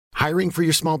Hiring for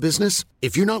your small business?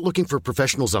 If you're not looking for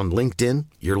professionals on LinkedIn,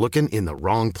 you're looking in the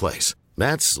wrong place.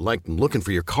 That's like looking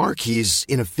for your car keys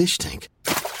in a fish tank.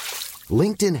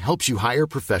 LinkedIn helps you hire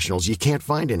professionals you can't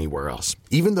find anywhere else,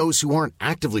 even those who aren't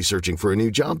actively searching for a new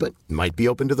job but might be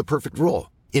open to the perfect role.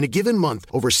 In a given month,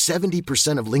 over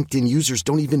 70% of LinkedIn users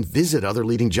don't even visit other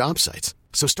leading job sites.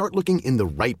 So start looking in the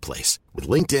right place. With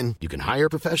LinkedIn, you can hire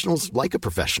professionals like a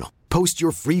professional. Post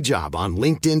your free job on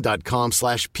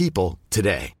linkedin.com/people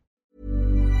today.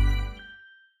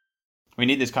 We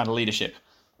need this kind of leadership.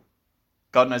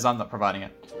 God knows I'm not providing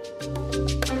it.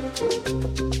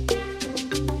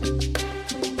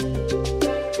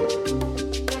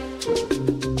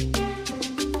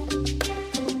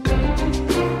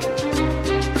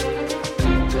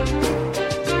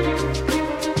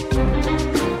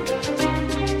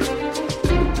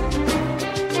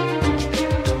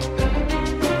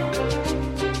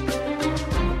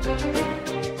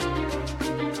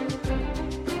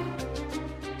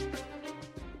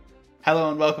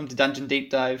 Hello and welcome to Dungeon Deep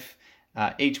Dive.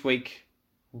 Each week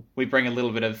we bring a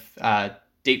little bit of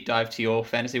deep dive to your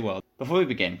fantasy world. Before we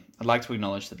begin, I'd like to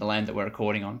acknowledge that the land that we're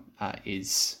recording on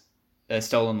is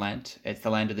stolen land. It's the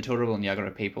land of the Turrbal and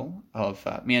Yagara people of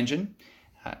Mianjin,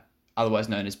 otherwise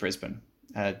known as Brisbane.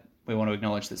 We want to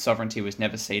acknowledge that sovereignty was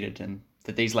never ceded and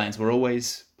that these lands were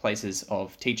always places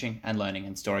of teaching and learning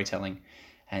and storytelling.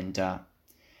 And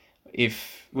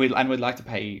we'd like to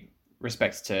pay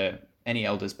respects to any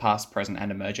elders past, present, and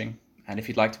emerging. And if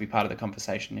you'd like to be part of the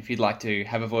conversation, if you'd like to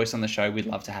have a voice on the show, we'd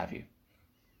love to have you.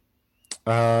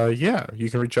 Yeah,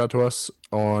 you can reach out to us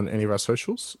on any of our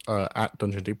socials at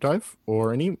Dungeon Deep Dive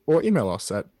or email us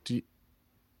at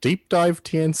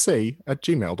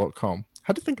deepdivetnc@gmail.com.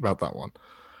 Had to think about that one.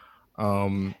 I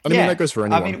mean, that goes for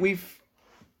anyone. I mean,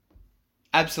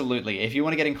 absolutely. If you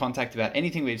want to get in contact about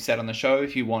anything we've said on the show,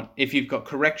 if you've got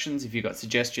corrections, if you've got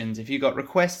suggestions, if you've got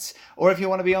requests, or if you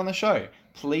want to be on the show,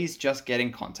 please just get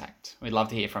in contact. We'd love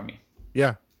to hear from you.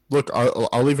 Yeah. Look,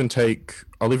 I'll even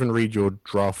read your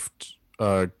draft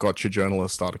gotcha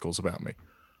journalist articles about me.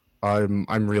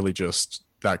 I'm really just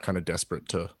that kind of desperate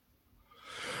to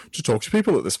talk to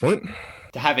people at this point.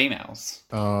 To have emails.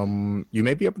 You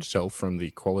may be able to tell from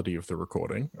the quality of the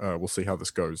recording. We'll see how this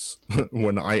goes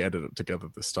when I edit it together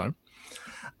this time.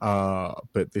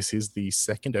 But this is the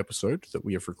second episode that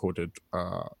we have recorded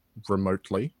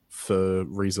remotely for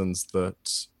reasons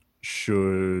that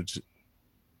should...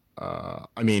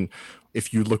 I mean,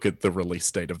 if you look at the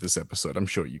release date of this episode, I'm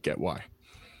sure you get why.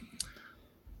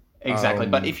 Exactly.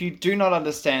 But if you do not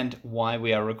understand why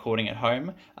we are recording at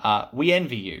home, we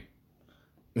envy you.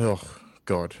 Oh,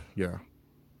 God, yeah.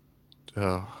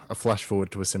 A flash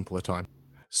forward to a simpler time.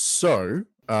 So,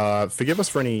 forgive us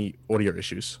for any audio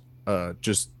issues.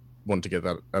 Just want to get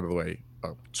that out of the way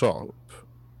up top.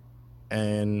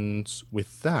 And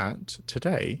with that,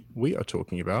 today we are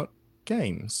talking about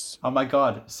games. Oh my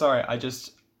God. Sorry, I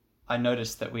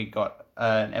noticed that we got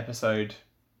an episode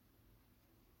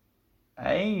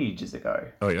ages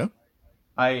ago. Oh, yeah?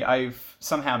 I've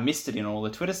somehow missed it in all the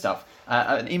Twitter stuff.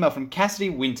 An email from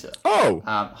Cassidy Winter. Oh!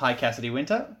 Hi, Cassidy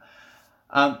Winter.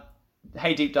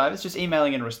 Hey, Deep Divers, just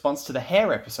emailing in response to the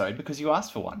hair episode because you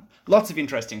asked for one. Lots of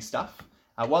interesting stuff.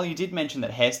 While you did mention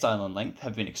that hairstyle and length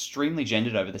have been extremely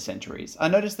gendered over the centuries, I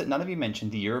noticed that none of you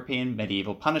mentioned the European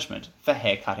medieval punishment for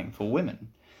hair cutting for women.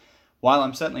 While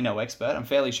I'm certainly no expert, I'm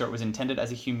fairly sure it was intended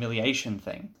as a humiliation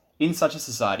thing. In such a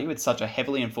society with such a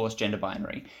heavily enforced gender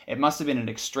binary, it must have been an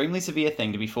extremely severe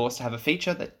thing to be forced to have a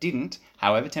feature that didn't,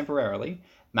 however temporarily,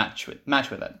 match with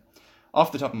it.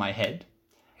 Off the top of my head,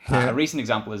 a recent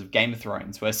example is of Game of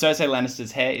Thrones, where Cersei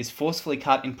Lannister's hair is forcefully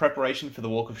cut in preparation for the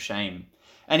Walk of Shame.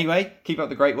 Anyway, keep up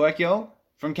the great work, y'all.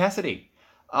 From Cassidy.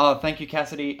 Oh, thank you,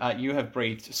 Cassidy. You have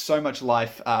breathed so much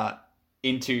life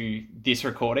into this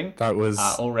recording. That was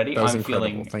already. That was I'm incredible.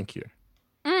 feeling. Thank you.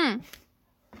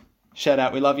 Shout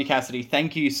out. We love you, Cassidy.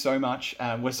 Thank you so much.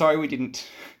 We're sorry we didn't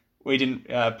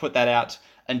put that out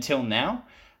until now.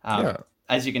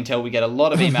 As you can tell, we get a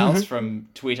lot of emails from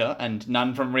Twitter and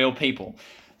none from real people.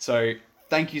 So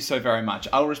thank you so very much.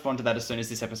 I'll respond to that as soon as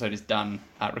this episode is done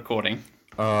recording.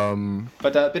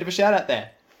 But a bit of a shout out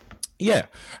there. Yeah.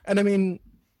 And I mean,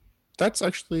 that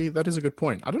is a good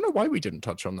point. I don't know why we didn't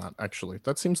touch on that, actually.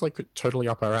 That seems like totally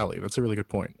up our alley. That's a really good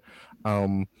point.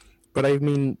 But I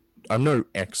mean, I'm no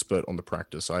expert on the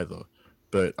practice either,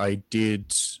 but I do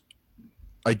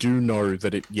know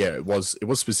that it was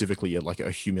specifically like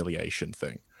a humiliation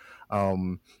thing.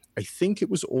 I think it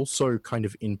was also kind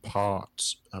of in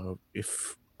part,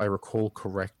 if I recall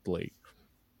correctly,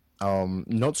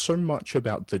 not so much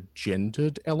about the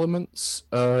gendered elements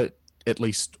at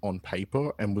least on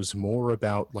paper, and was more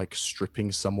about like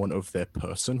stripping someone of their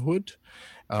personhood.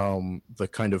 The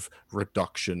kind of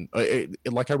reduction,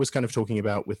 like I was kind of talking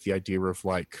about with the idea of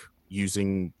like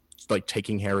using, like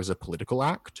taking hair as a political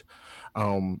act.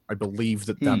 I believe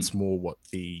that that's more what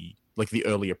the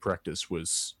earlier practice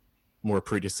was, more a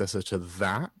predecessor to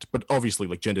that. But obviously,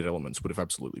 like gendered elements would have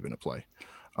absolutely been at play.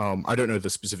 I don't know the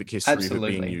specific history of it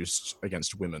being used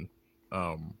against women.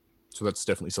 So that's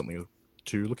definitely something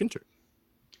to look into.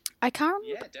 I can't.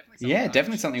 Yeah,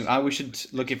 definitely something. We should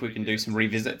look if we can do some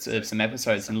revisits of some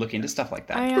episodes and look into stuff like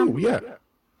that.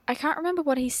 I can't remember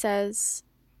what he says.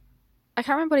 I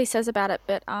can't remember what he says about it,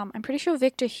 but I'm pretty sure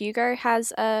Victor Hugo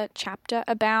has a chapter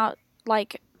about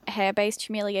like hair-based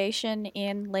humiliation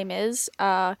in Les Mis.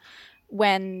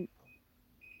 When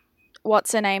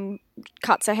what's her name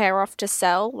cuts her hair off to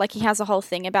sell, like he has a whole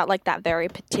thing about like that very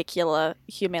particular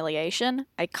humiliation.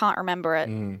 I can't remember it.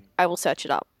 I will search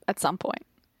it up at some point.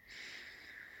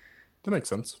 That makes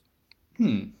sense.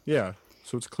 Yeah.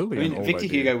 So it's clearly. I mean, Victor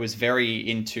Hugo was very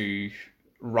into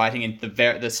writing into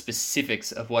the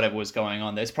specifics of whatever was going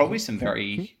on. There's probably some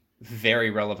very, very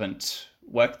relevant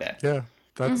work there. Yeah,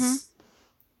 that's.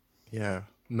 Yeah,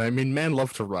 I mean, man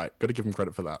loved to write. Got to give him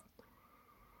credit for that.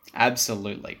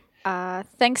 Absolutely.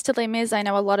 Thanks to Les Mis, I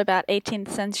know a lot about 18th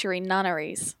century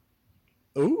nunneries.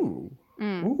 Ooh.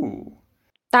 Ooh.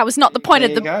 That was not the point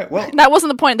of the. That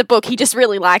wasn't the point of the book. He just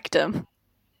really liked them.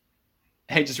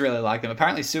 He just really liked them.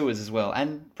 Apparently sewers as well,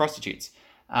 and prostitutes.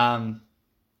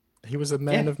 He was a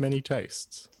man of many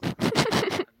tastes.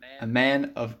 A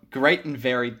man of great and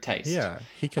varied taste. Yeah,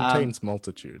 he contains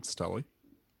multitudes, Tully.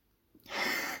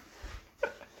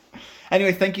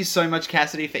 Anyway, thank you so much,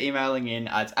 Cassidy, for emailing in.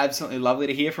 It's absolutely lovely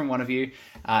to hear from one of you.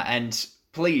 And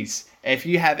please, if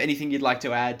you have anything you'd like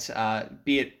to add,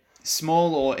 be it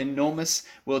small or enormous,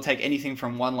 we'll take anything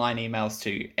from one-line emails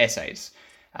to essays.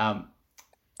 I'm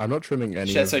not trimming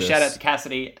any of this. So shout out to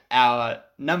Cassidy, our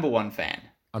number one fan.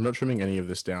 I'm not trimming any of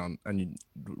this down, and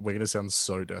we're going to sound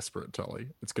so desperate, Tully.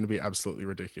 It's going to be absolutely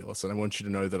ridiculous, and I want you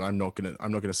to know that I'm not going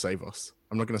to save us.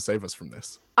 I'm not going to save us from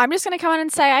this. I'm just going to come in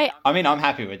and say I mean, I'm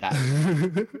happy with that.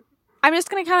 I'm just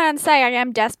going to come in and say I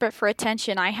am desperate for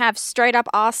attention. I have straight up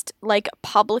asked, like,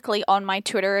 publicly on my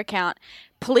Twitter account,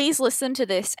 please listen to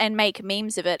this and make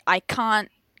memes of it. I can't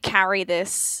carry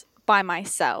this by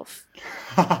myself.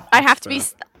 I have to be...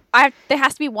 there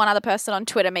has to be one other person on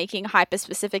Twitter making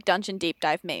hyper-specific Dungeon Deep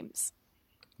Dive memes.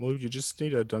 Well, you just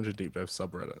need a Dungeon Deep Dive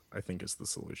subreddit, I think is the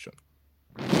solution.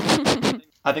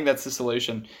 I think that's the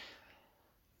solution.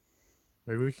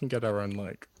 Maybe we can get our own,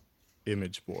 like,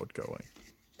 image board going.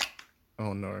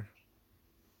 Oh, no.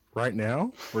 Right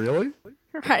now? Really?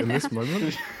 Right In now. this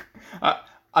moment?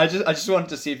 I just wanted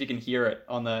to see if you can hear it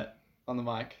on the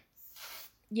mic.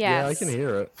 Yes. Yeah, I can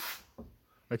hear it.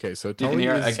 Okay, so You can Tully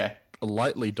hear it? is Okay.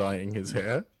 lightly dyeing his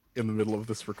hair in the middle of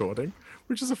this recording,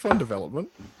 which is a fun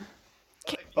development.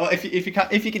 Well, if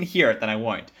you can hear it, then I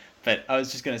won't. But I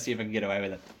was just going to see if I can get away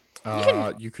with it.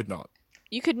 You could not.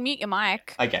 You could mute your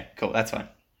mic. Okay, cool. That's fine.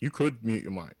 You could mute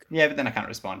your mic. Yeah, but then I can't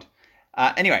respond.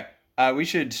 Anyway, we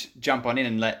should jump on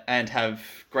in and have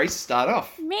Grace start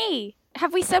off. Me.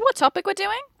 Have we said what topic we're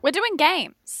doing? We're doing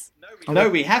games. No,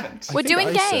 we haven't. We're doing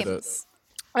I said games.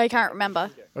 I can't remember.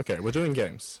 Okay, we're doing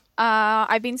games.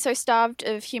 I've been so starved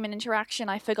of human interaction,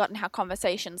 I've forgotten how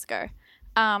conversations go.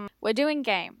 We're doing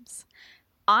games.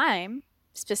 I'm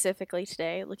specifically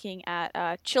today looking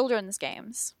at children's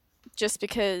games, just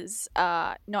because,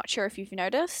 not sure if you've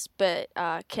noticed, but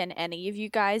can any of you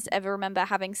guys ever remember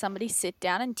having somebody sit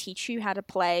down and teach you how to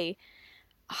play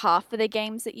half of the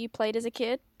games that you played as a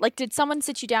kid? Like, did someone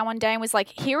sit you down one day and was like,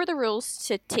 here are the rules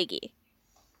to Tiggy?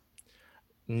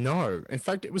 No. In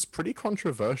fact, it was pretty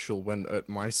controversial when at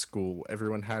my school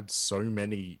everyone had so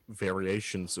many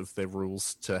variations of their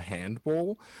rules to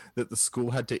handball that the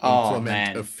school had to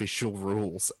implement official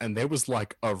rules, and there was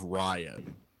like a riot.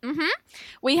 Mm-hmm.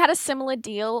 We had a similar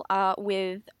deal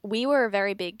we were a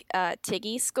very big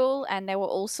Tiggy school, and there were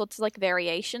all sorts of like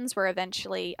variations where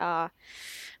eventually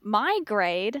my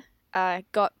grade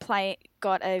got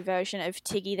a version of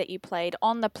Tiggy that you played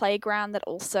on the playground that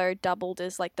also doubled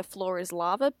as like the Floor is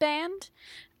Lava band,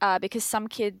 because some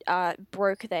kid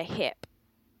broke their hip.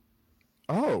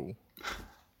 Oh.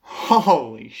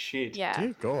 Holy shit. Yeah.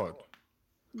 Dear God.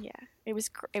 Yeah. It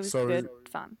was So- good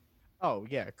fun. Oh,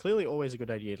 yeah. Clearly always a good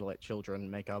idea to let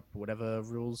children make up whatever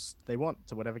rules they want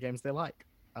to whatever games they like.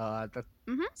 That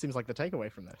seems like the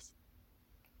takeaway from this.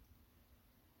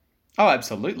 Oh,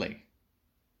 absolutely.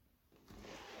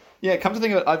 Yeah, come to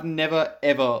think of it, I've never,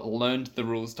 ever learned the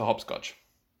rules to hopscotch.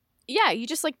 Yeah, you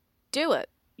just like do it.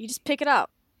 You just pick it up.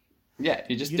 Yeah,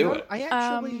 you just do it. I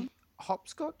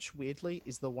Hopscotch, weirdly,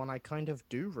 is the one I kind of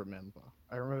do remember.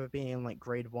 I remember being in like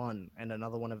grade 1 and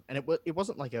another one of, and it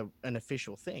wasn't like an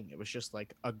official thing. It was just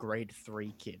like a grade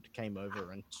 3 kid came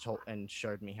over and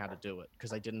showed me how to do it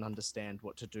because I didn't understand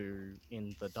what to do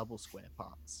in the double square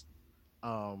parts.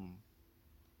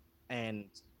 And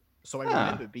so I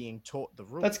remember being taught the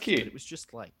rules. That's cute. But it was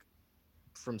just like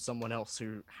from someone else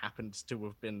who happened to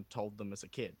have been told them as a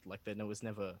kid. Like there was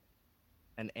never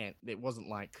an ant. It wasn't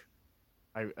like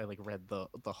I like read the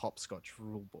Hopscotch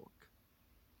rule book.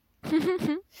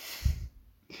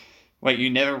 Wait, you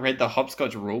never read the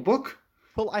Hopscotch rulebook?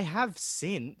 Well, I have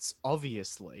since,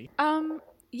 obviously.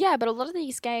 Yeah, but a lot of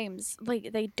these games,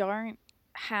 like, they don't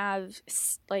have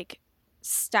like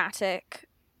static,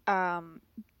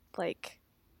 like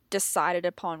decided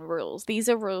upon rules. These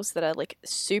are rules that are like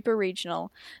super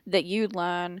regional that you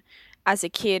learn as a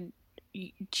kid,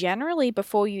 generally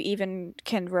before you even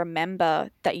can remember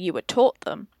that you were taught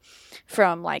them,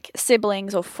 from like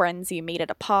siblings or friends you meet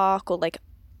at a park, or like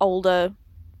older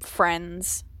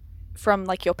friends from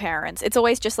like your parents. It's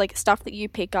always just like stuff that you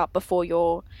pick up before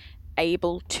you're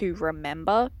able to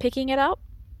remember picking it up.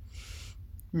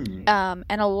 And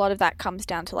a lot of that comes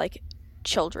down to like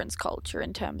children's culture,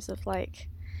 in terms of like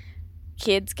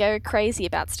kids go crazy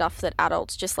about stuff that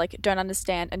adults just like don't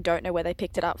understand and don't know where they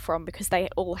picked it up from, because they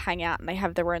all hang out and they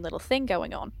have their own little thing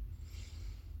going on.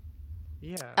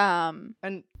 Yeah.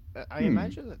 And I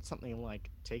imagine that something like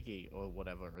Tiggy or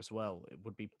whatever as well, it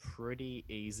would be pretty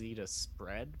easy to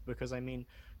spread, because I mean,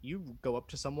 you go up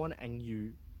to someone and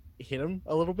you hit them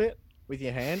a little bit with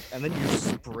your hand and then you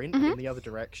sprint in the other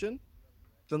direction,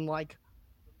 then like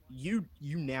you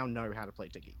now know how to play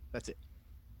Tiggy. That's it.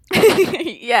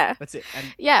 Yeah. That's it. And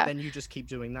yeah. then you just keep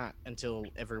doing that until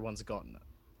everyone's gotten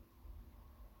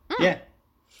it.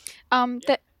 Yeah.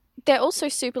 They're also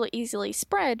super easily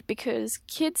spread because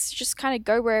kids just kind of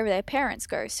go wherever their parents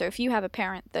go. So if you have a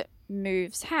parent that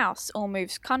moves house or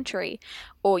moves country,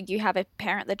 or you have a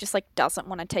parent that just like doesn't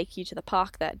want to take you to the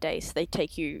park that day, so they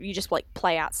take you just like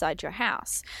play outside your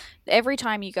house. Every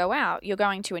time you go out, you're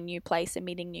going to a new place and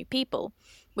meeting new people,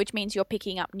 which means you're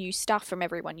picking up new stuff from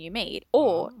everyone you meet,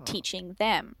 or teaching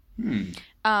them.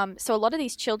 So a lot of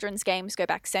these children's games go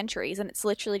back centuries, and it's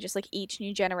literally just like each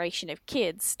new generation of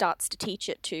kids starts to teach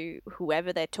it to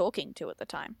whoever they're talking to at the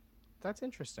time. That's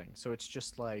interesting. So it's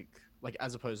just like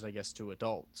as opposed, I guess, to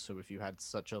adults. So if you had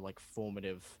such a like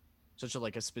formative, such a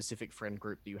like a specific friend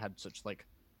group that you had such like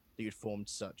that you'd formed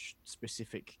such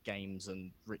specific games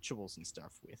and rituals and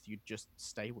stuff with, you'd just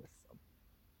stay with them.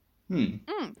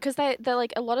 Because they're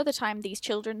like, a lot of the time these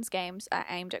children's games are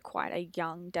aimed at quite a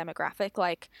young demographic,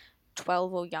 like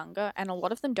 12 or younger, and a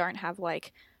lot of them don't have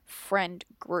like friend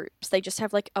groups. They just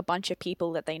have like a bunch of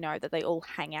people that they know that they all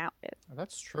hang out with.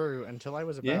 That's true. Until I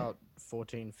was about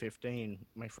 14, 15,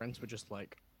 my friends were just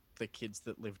like the kids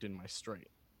that lived in my street.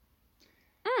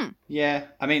 Yeah,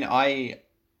 I mean,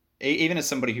 even as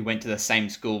somebody who went to the same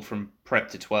school from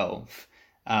prep to 12,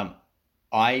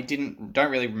 I don't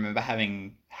really remember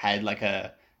having had like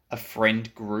a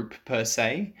friend group per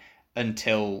se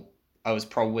until I was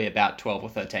probably about 12 or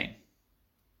 13.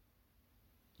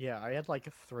 Yeah, I had like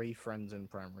 3 friends in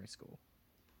primary school.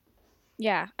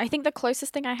 Yeah, I think the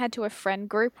closest thing I had to a friend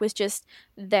group was just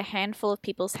the handful of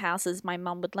people's houses my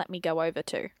mum would let me go over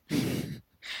to,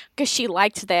 because she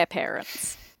liked their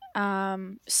parents.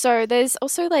 So there's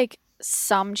also like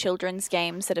some children's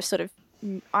games that have sort of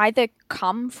either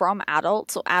come from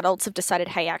adults, or adults have decided,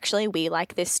 hey, actually we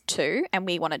like this too and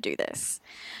we want to do this.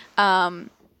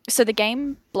 So the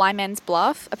game Blind Man's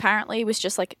Bluff apparently was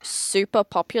just like super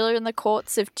popular in the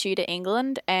courts of Tudor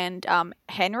England, and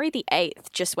Henry VIII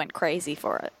just went crazy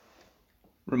for it.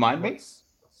 Remind me?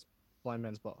 What's Blind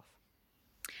Man's Bluff?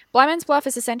 Blind Man's Bluff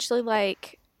is essentially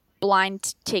like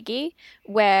Blind Tiggy,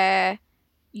 where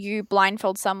you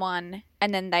blindfold someone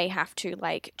and then they have to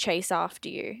like chase after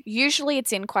you. Usually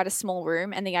it's in quite a small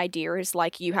room, and the idea is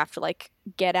like you have to like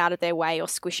get out of their way or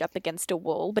squish up against a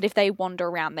wall, but if they wander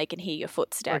around they can hear your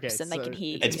footsteps, and they can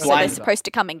hear you, so they're supposed to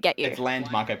come and get you. It's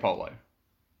Land Marco Polo.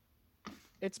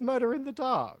 It's Murder in the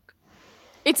Dark.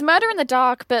 It's Murder in the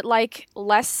Dark, but like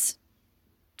less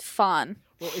fun.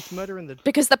 Well, it's Murder in the...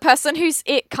 Because the person who's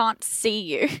it can't see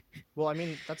you. Well, I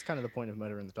mean, that's kind of the point of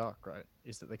Murder in the Dark, right?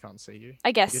 Is that they can't see you.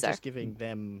 I guess You're so. just giving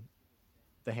them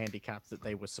the handicap that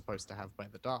they were supposed to have by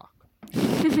the dark.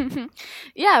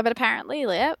 Yeah, but apparently,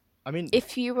 yeah. I mean,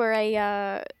 if you were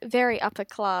a very upper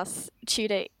class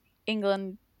Tudor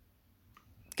England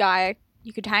guy,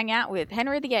 you could hang out with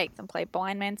Henry VIII and play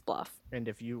Blind Man's Bluff. And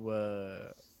if you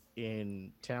were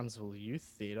in Townsville Youth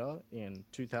Theatre in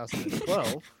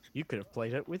 2012, you could have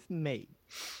played it with me.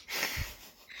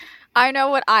 I know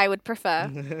what I would prefer.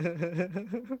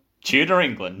 Tudor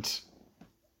England.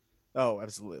 Oh,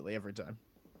 absolutely, every time.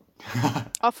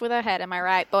 Off with her head, am I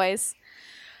right, boys?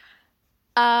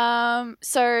 So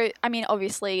I mean,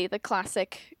 obviously, the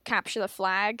classic capture the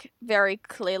flag, very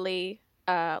clearly,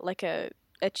 like a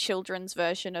children's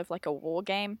version of like a war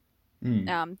game.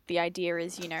 The idea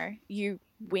is, you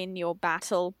win your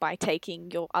battle by taking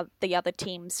the other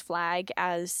team's flag,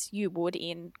 as you would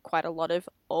in quite a lot of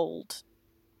old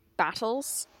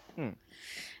battles. So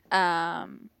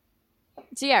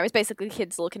yeah, it was basically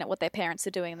kids looking at what their parents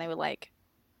are doing, and they were like,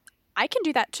 I can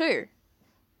do that too.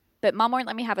 But Mum won't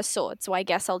let me have a sword, so I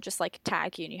guess I'll just like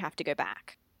tag you and you have to go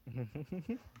back.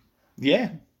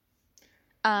 Yeah.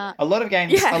 A lot of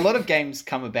games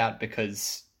come about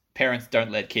because parents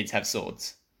don't let kids have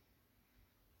swords.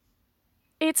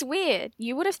 It's weird.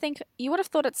 You would have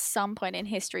thought at some point in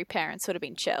history parents would have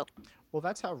been chill. Well,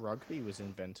 that's how rugby was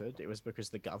invented. It was because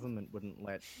the government wouldn't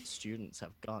let students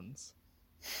have guns.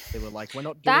 They were like, we're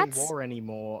not doing war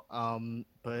anymore,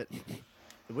 but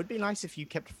it would be nice if you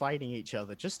kept fighting each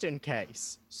other, just in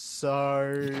case.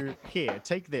 So, here,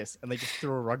 take this. And they just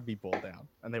threw a rugby ball down.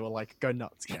 And they were like, go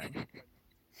nuts, gang.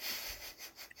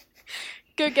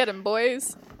 Go get 'em,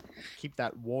 boys. Keep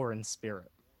that war in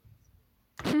spirit.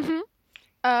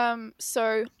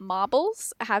 So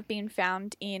marbles have been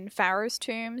found in pharaohs'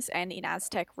 tombs and in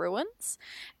Aztec ruins.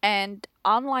 And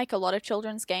unlike a lot of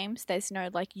children's games, there's no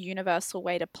like universal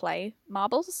way to play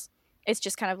marbles. It's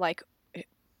just kind of like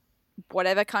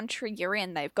whatever country you're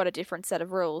in, they've got a different set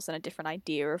of rules and a different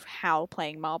idea of how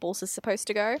playing marbles is supposed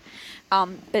to go.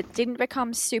 But didn't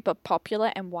become super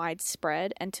popular and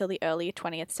widespread until the early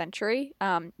 20th century,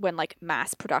 when like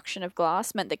mass production of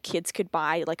glass meant that kids could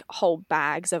buy like whole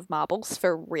bags of marbles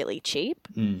for really cheap.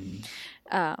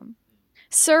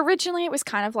 So originally it was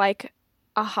kind of like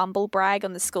a humble brag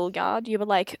on the schoolyard. You were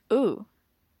like, ooh,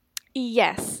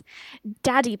 yes,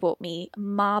 Daddy bought me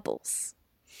marbles.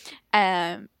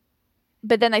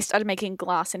 But then they started making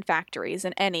glass in factories,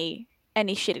 and any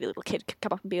shitty little kid could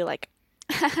come up and be like,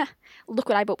 look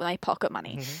what I bought with my pocket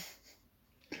money.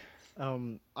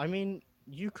 I mean,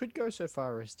 you could go so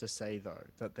far as to say, though,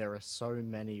 that there are so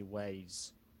many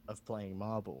ways of playing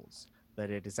marbles that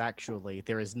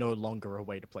there is no longer a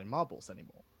way to play marbles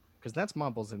anymore. Because that's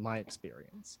marbles in my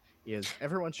experience, is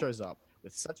everyone shows up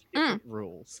with such different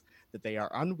rules that they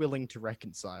are unwilling to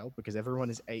reconcile because everyone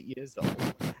is 8 years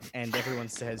old, and everyone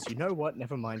says, you know what,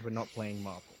 never mind, we're not playing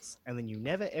marbles. And then you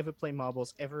never ever play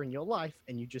marbles ever in your life,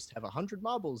 and you just have 100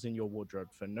 marbles in your wardrobe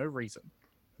for no reason.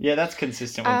 Yeah, that's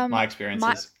consistent with my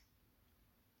experiences.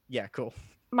 Yeah, cool.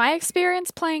 My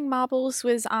experience playing marbles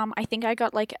was, I think I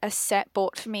got like a set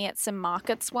bought for me at some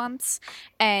markets once,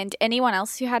 and anyone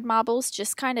else who had marbles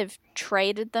just kind of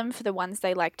traded them for the ones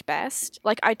they liked best.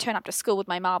 Like, I'd turn up to school with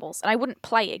my marbles, and I wouldn't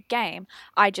play a game.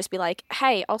 I'd just be like,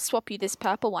 hey, I'll swap you this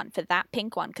purple one for that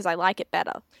pink one because I like it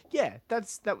better. Yeah,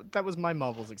 that was my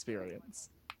marbles experience.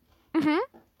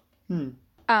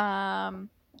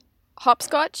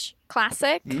 Hopscotch,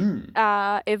 classic,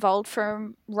 evolved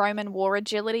from Roman war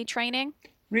agility training.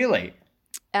 Really?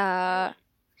 Yeah,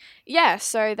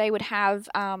 so they would have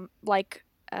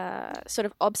sort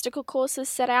of obstacle courses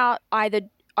set out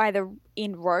either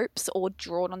in ropes or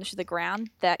drawn onto the ground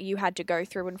that you had to go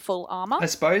through in full armor. I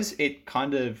suppose it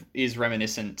kind of is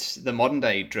reminiscent. The modern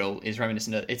day drill is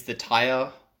reminiscent of, it's the tire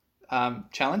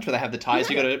challenge where they have the tires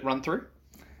you got to run through.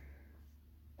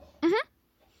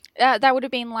 That would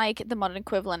have been like the modern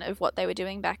equivalent of what they were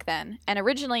doing back then. And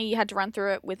originally you had to run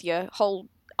through it with your whole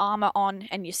armor on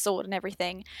and your sword and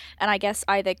everything. And I guess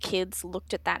either kids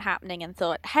looked at that happening and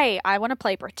thought, hey, I want to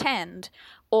play pretend,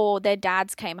 or their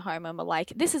dads came home and were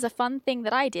like, this is a fun thing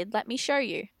that I did, let me show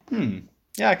you.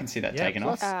 Yeah, I can see that taken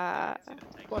off.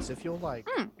 Plus, if you're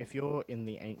if you're in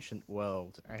the ancient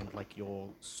world and like your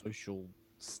social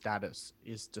status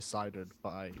is decided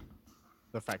by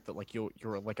the fact that like you're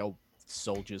like a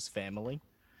soldier's family,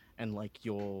 and like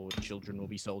your children will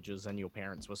be soldiers and your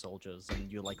parents were soldiers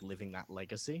and you're like living that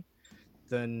legacy,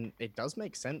 then it does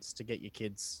make sense to get your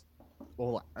kids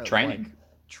all training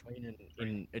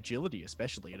in agility,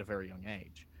 especially at a very young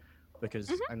age,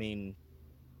 because I mean,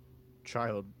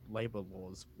 child labor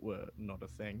laws were not a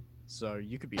thing, so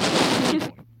you could be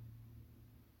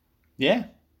yeah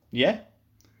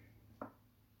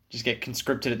just get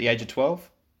conscripted at the age of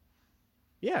 12.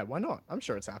 Yeah, why not? I'm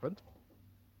sure it's happened.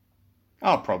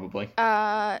 Oh, probably.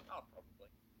 I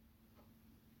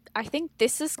think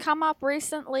this has come up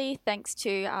recently thanks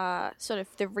to sort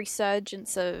of the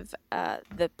resurgence of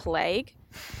the plague.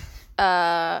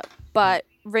 But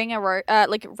ring around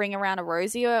a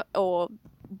rosy or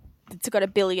it's got a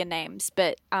billion names,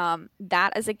 but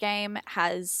that as a game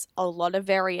has a lot of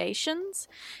variations.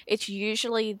 It's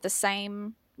usually the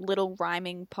same little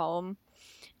rhyming poem,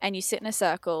 and you sit in a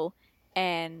circle,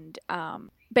 and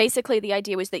basically the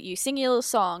idea was that you sing your little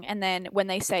song, and then when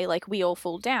they say like we all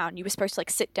fall down, you were supposed to like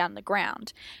sit down on the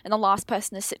ground, and the last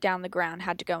person to sit down on the ground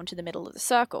had to go into the middle of the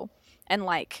circle and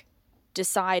like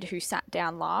decide who sat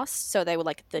down last. So they were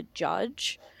like the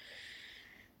judge.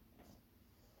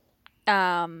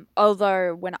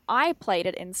 Although when I played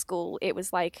it in school, it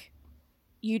was like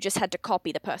you just had to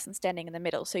copy the person standing in the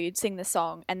middle. So you'd sing the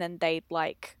song and then they'd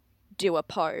like do a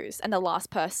pose, and the last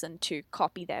person to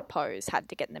copy their pose had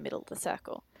to get in the middle of the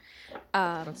circle.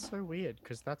 That's so weird,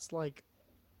 because that's like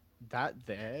that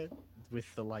there with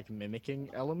the like mimicking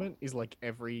element is like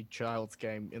every child's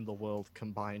game in the world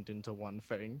combined into one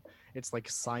thing. It's like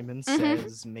Simon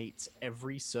Says meets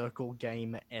every circle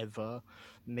game ever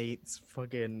meets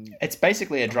fucking It's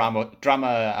basically a drama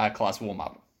class warm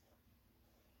up.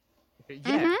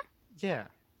 yeah. Yeah.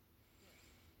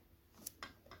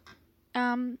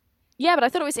 Yeah, but I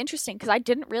thought it was interesting because I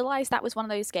didn't realize that was one of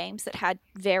those games that had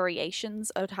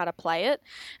variations of how to play it.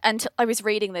 And I was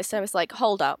reading this, and I was like,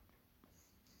 hold up.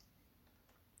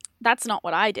 That's not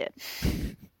what I did.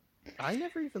 I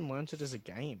never even learnt it as a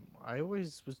game. I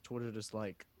always was taught it as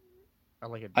like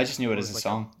I just knew it as a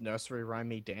song. Nursery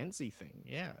rhymey dancey thing.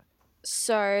 Yeah.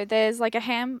 So there's like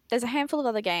there's a handful of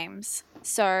other games.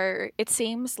 So it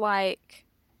seems like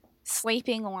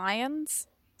Sleeping Lions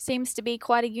seems to be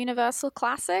quite a universal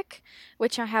classic,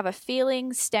 which I have a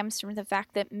feeling stems from the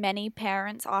fact that many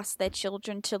parents ask their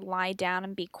children to lie down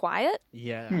and be quiet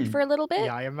Yeah. for a little bit.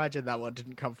 Yeah, I imagine that one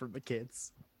didn't come from the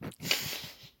kids.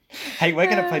 Hey, we're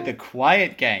going to play the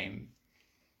quiet game.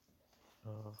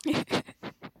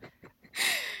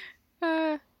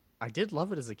 I did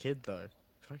love it as a kid though.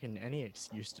 Fucking NEX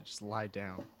used to just lie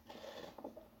down.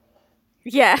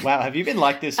 Yeah. Wow, have you been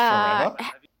like this forever?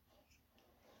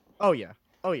 Oh yeah.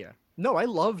 Oh yeah. No, I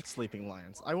loved Sleeping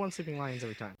Lions. I won Sleeping Lions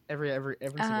every time. Every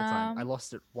single time. I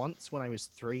lost it once when I was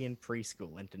 3 in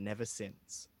preschool and never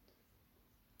since.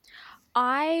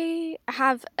 I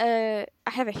have a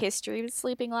history with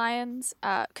Sleeping Lions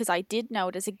because I did know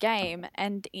it as a game,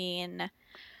 and in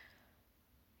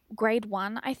grade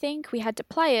 1, I think, we had to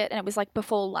play it, and it was like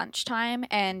before lunchtime,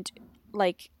 and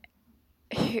like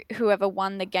whoever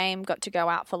won the game got to go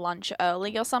out for lunch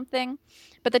early or something.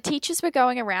 But the teachers were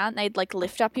going around, and they'd like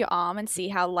lift up your arm and see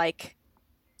how like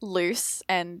loose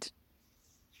and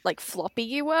like floppy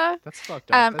you were. That's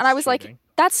fucked up. And I was cheating.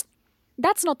 like,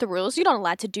 that's not the rules. You're not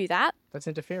allowed to do that. That's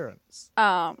interference.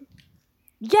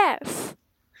 Yes.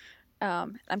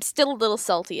 I'm still a little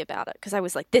salty about it because I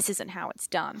was like, this isn't how it's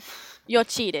done. You're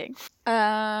cheating.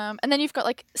 And then you've got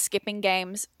like skipping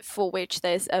games for which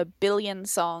there's a billion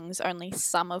songs, only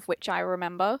some of which I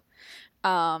remember.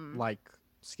 Like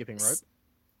skipping rope?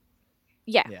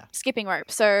 Yeah, Yeah. skipping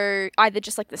rope. So either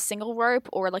just like the single rope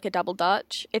or like a double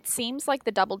dutch. It seems like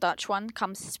the double dutch one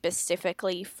comes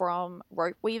specifically from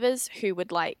rope weavers who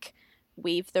would like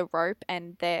weave the rope,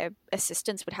 and their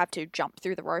assistants would have to jump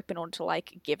through the rope in order to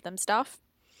like give them stuff.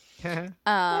 And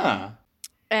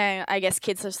I guess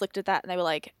kids just looked at that and they were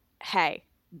like, hey,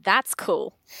 that's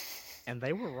cool. And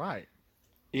they were right.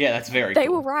 Yeah, that's very They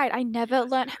cool. were right. I never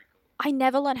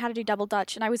learned how to do double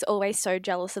dutch, and I was always so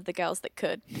jealous of the girls that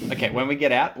could. Okay, when we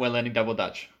get out, we're learning double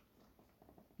dutch.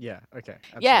 Yeah, okay.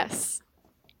 Absolutely. Yes.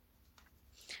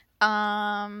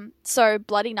 So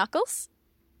Bloody Knuckles,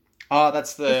 Oh,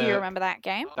 that's if you remember that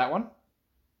game. that one?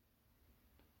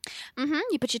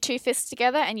 You put your two fists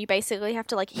together, and you basically have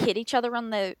to like hit each other on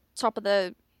the top of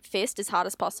the fist as hard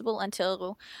as possible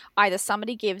until either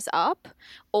somebody gives up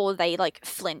or they like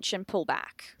flinch and pull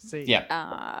back. See,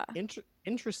 Yeah.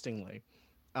 interestingly,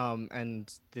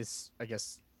 and this I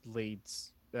guess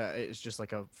leads. It's just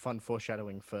like a fun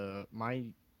foreshadowing for my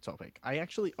topic. I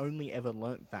actually only ever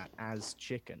learnt that as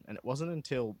chicken, and it wasn't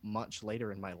until much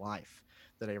later in my life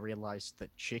that I realized that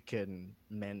chicken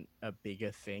meant a bigger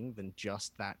thing than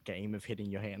just that game of hitting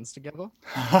your hands together.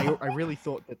 I really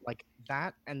thought that like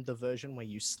that and the version where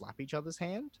you slap each other's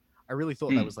hand. I really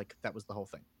thought that was the whole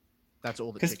thing. That's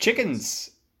all. Because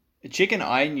chicken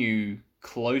I knew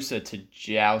closer to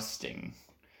jousting.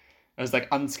 It was like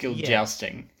unskilled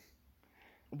jousting.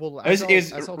 Well, It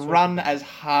was run as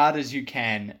hard as you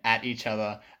can at each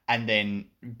other and then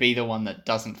be the one that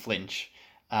doesn't flinch.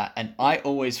 And I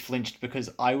always flinched because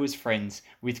I was friends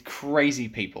with crazy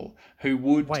people who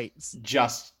would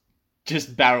just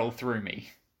barrel through me.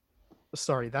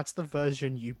 Sorry, that's the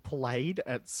version you played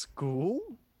at school?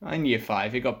 In year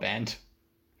 5, it got banned.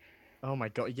 Oh my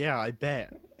god, yeah, I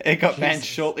bet. It got banned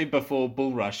Jesus. shortly before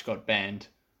Bull Rush got banned.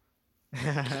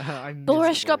 I'm Bull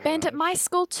Rush miserable got banned at Rush. my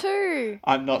school too.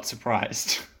 I'm not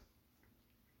surprised.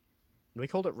 We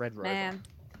called it Red Rover. Man,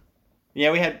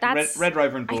 Yeah, we had That's- Red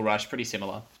Rover and Bull Rush, pretty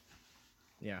similar.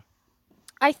 Yeah.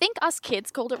 I think us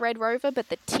kids called it Red Rover, but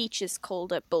the teachers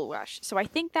called it Bull Rush. So I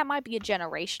think that might be a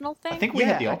generational thing. I think we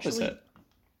had the Yeah, actually- opposite.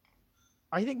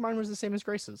 I think mine was the same as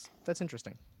Grace's. That's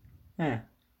interesting. Yeah.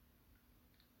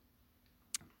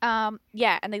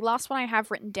 Yeah, and the last one I have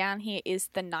written down here is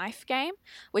the knife game,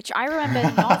 which I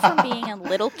remember not from being a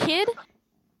little kid.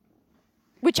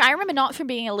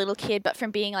 But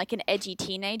from being like an edgy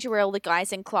teenager where all the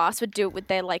guys in class would do it with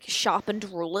their like sharpened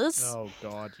rulers. Oh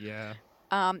god, yeah.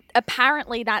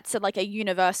 Apparently that's like a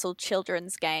universal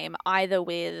children's game, either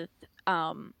with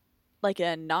like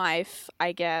a knife,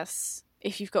 I guess,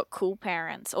 if you've got cool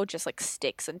parents, or just like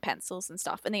sticks and pencils and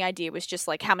stuff. And the idea was just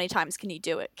like, how many times can you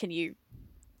do it? Can you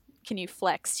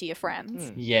flex to your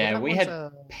friends? Yeah, Well, that we was,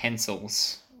 had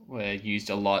pencils were used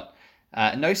a lot.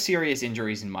 No serious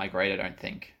injuries in my grade, I don't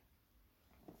think.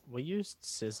 We used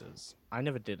scissors. I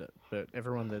never did it, but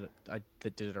everyone that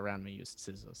did it around me used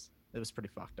scissors. It was pretty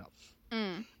fucked up.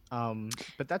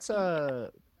 But that's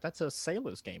a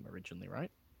sailor's game originally, right?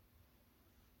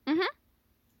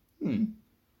 Hmm.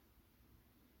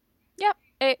 Yep.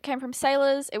 It came from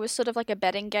Sailors. It was sort of like a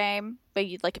betting game where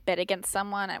you'd like bet against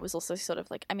someone. It was also sort of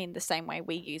like, I mean, the same way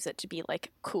we use it to be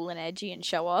like cool and edgy and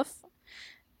show off.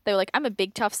 They were like, I'm a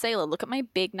big tough sailor. Look at my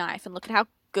big knife and look at how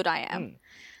good I am.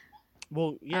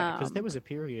 Well, yeah, because there was a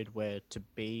period where to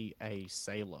be a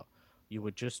sailor, you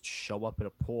would just show up at a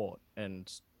port and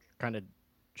kind of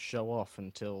show off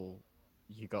until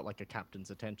you got like a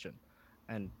captain's attention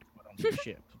and got on the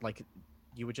ship. Like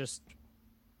you were just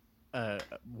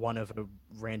one of a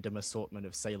random assortment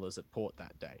of sailors at port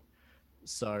that day.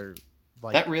 So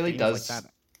like That really games like does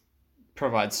that-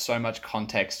 provide so much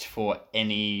context for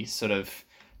any sort of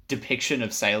depiction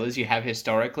of sailors you have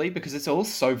historically, because it's all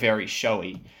so very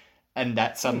showy, and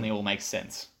that suddenly all makes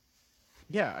sense.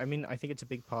 Yeah, I mean, I think it's a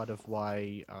big part of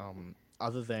why,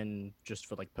 other than just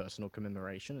for like personal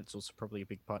commemoration, it's also probably a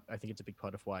big part. I think it's a big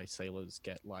part of why sailors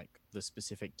get like the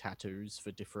specific tattoos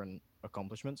for different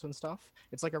accomplishments and stuff.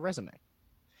 It's like a resume.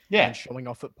 Yeah. And showing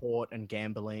off at port and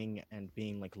gambling and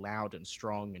being like loud and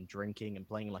strong and drinking and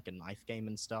playing like a knife game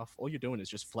and stuff. All you're doing is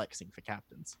just flexing for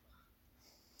captains.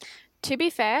 To be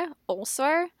fair,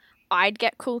 also, I'd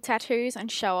get cool tattoos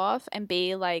and show off and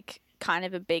be like kind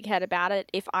of a big head about it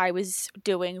if I was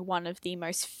doing one of the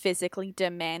most physically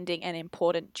demanding and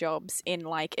important jobs in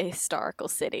like a historical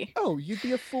city. Oh, you'd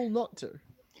be a fool not to.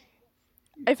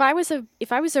 If I was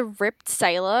a ripped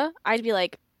sailor, I'd be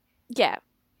like, yeah,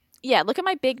 look at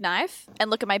my big knife and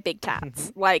look at my big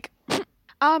tats. Like,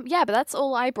 yeah, but that's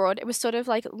all I brought. It was sort of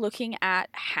like looking at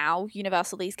how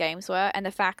universal these games were and the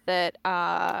fact that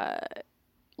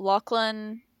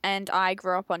Lachlan and I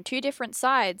grew up on two different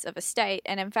sides of a state,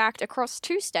 and in fact across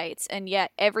two states, and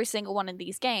yet every single one of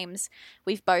these games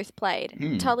we've both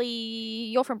played. Tully,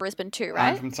 you're from Brisbane too, right?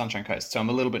 I'm from Sunshine Coast, so I'm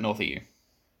a little bit north of you.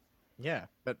 Yeah,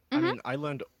 but I mean, I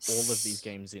learned all of these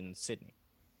games in Sydney,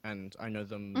 and I know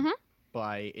them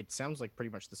by, it sounds like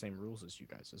pretty much the same rules as you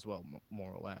guys as well,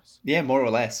 more or less. Yeah, more or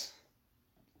less.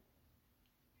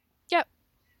 Yep.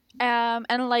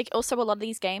 And like also a lot of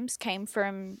these games came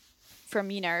from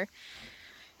you know,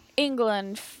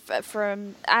 England,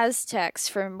 from Aztecs,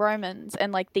 from Romans,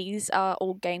 and like these are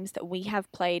all games that we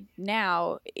have played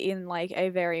now in like a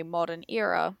very modern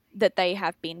era that they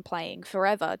have been playing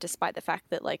forever, despite the fact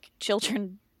that like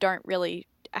children don't really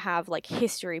have like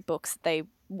history books that they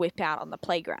whip out on the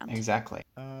playground. Exactly.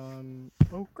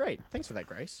 Oh, great. Thanks for that,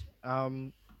 Grace.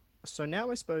 So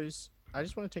now I suppose I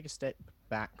just want to take a step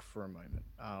back for a moment,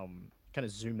 kind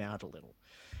of zoom out a little,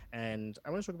 and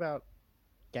I want to talk about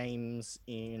games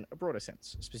in a broader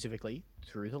sense, specifically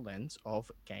through the lens of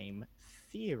game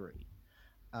theory.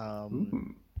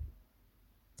 And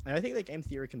I think that game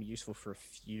theory can be useful for a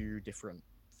few different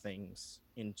things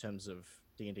in terms of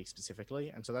D&D specifically,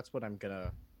 and so that's what I'm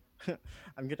gonna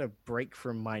I'm gonna break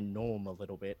from my norm a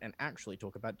little bit and actually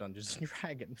talk about Dungeons and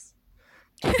Dragons.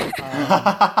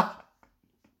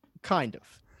 Kind of.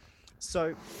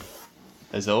 So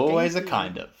There's always a Game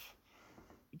kind of.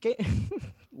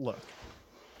 Look.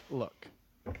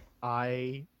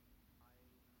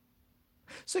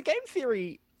 So game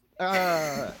theory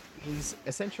is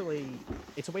essentially,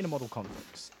 it's a way to model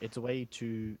conflicts. It's a way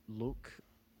to look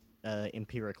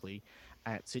empirically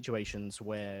at situations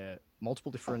where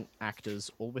multiple different actors,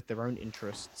 all with their own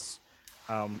interests,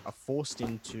 are forced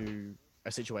into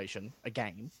a situation, a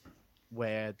game,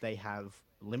 where they have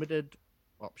limited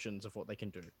options of what they can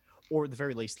do, or at the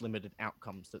very least limited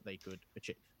outcomes that they could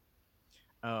achieve.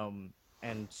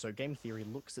 and so game theory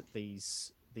looks at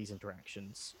these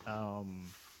interactions.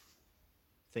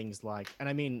 Things like, and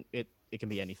I mean, it can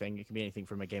be anything. It can be anything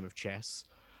from a game of chess,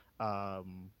 to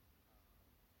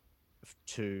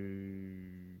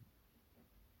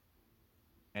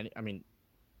I mean,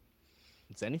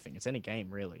 it's anything. It's any game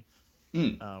really.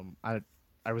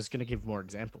 I was gonna give more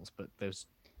examples, but there's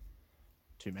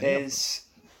too many.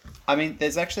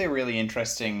 There's actually a really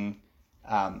interesting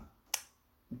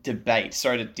debate.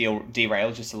 Sorry to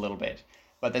derail just a little bit,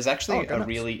 but there's actually a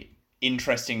really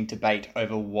interesting debate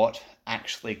over what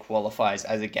actually qualifies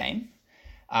as a game,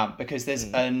 because there's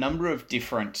a number of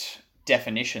different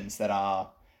definitions that are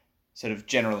sort of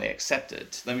generally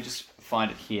accepted. Let me just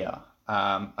find it here.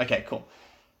 Okay, cool.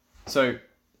 So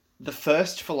the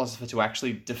first philosopher to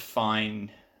actually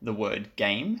define the word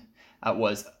game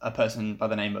was a person by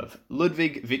the name of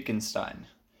Ludwig Wittgenstein.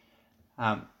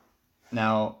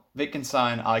 Now,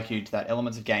 Wittgenstein argued that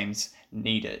elements of games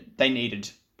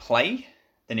needed play,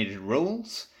 they needed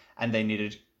rules, and they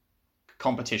needed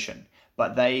competition,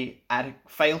 but they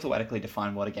fail to adequately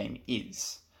define what a game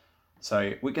is.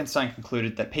 So Wittgenstein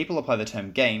concluded that people apply the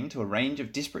term game to a range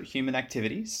of disparate human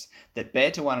activities that bear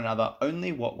to one another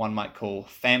only what one might call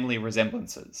family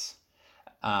resemblances.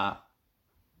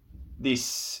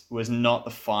 This was not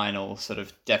the final sort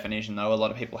of definition, though. A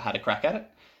lot of people had a crack at it.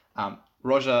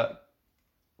 Roger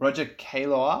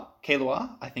Caillois,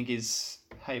 I think is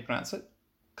how you pronounce it.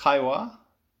 Caillois?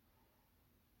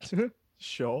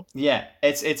 Sure. Yeah,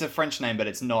 it's a French name, but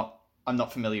I'm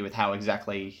not familiar with how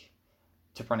exactly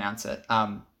to pronounce it.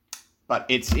 But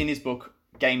it's in his book,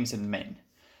 Games and Men,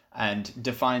 and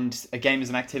defined a game as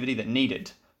an activity that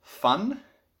needed fun.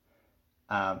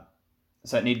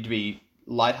 So it needed to be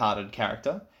lighthearted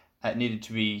character.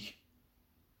 It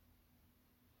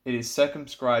is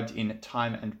circumscribed in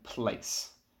time and place.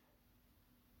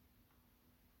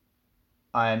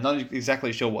 I am not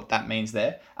exactly sure what that means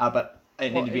there, but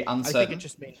it needed to be uncertain. I think it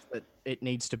just means that it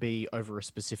needs to be over a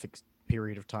specific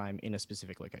period of time in a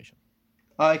specific location.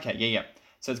 Oh, okay, yeah.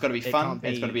 So it's got to be fun.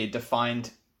 It's got to be a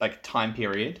defined time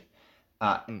period.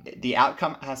 The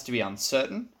outcome has to be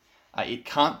uncertain. It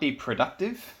can't be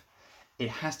productive. It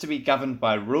has to be governed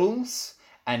by rules,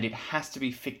 and it has to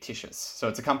be fictitious. So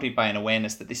it's accompanied by an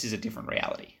awareness that this is a different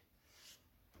reality.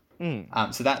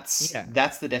 So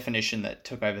that's the definition that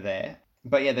took over there.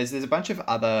 But yeah, there's a bunch of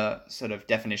other sort of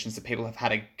definitions that people have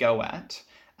had a go at.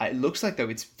 It looks like, though,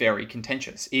 it's very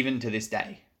contentious, even to this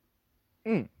day.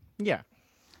 Yeah.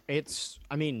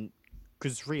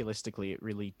 Because realistically, it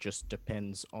really just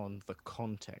depends on the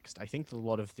context. I think a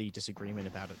lot of the disagreement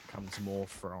about it comes more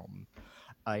from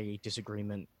a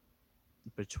disagreement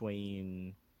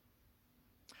between...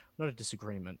 Not a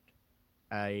disagreement,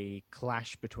 a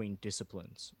clash between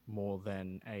disciplines more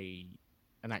than an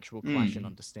actual clash in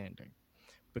understanding.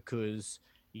 Because,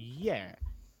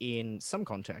 in some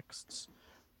contexts,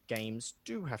 games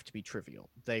do have to be trivial.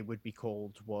 They would be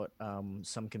called what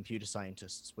some computer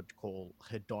scientists would call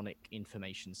hedonic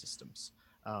information systems.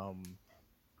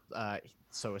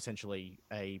 So essentially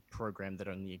a program that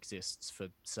only exists for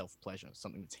self-pleasure,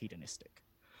 something that's hedonistic.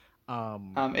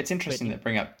 It's interesting that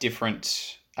bring up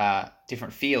different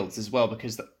fields as well,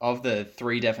 because of the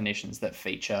three definitions that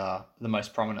feature the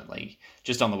most prominently,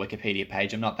 just on the Wikipedia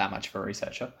page, I'm not that much of a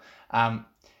researcher.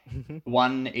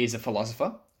 One is a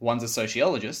philosopher, one's a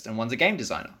sociologist, and one's a game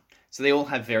designer. So they all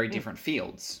have very different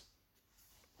fields.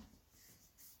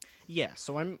 Yeah,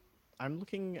 so I'm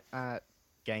looking at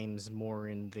games more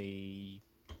in the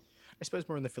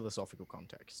philosophical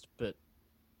context, but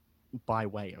by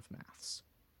way of maths.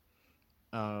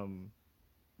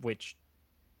 Which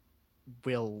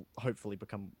will hopefully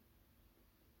become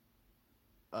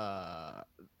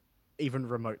even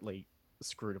remotely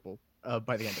scrutable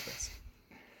by the end of this.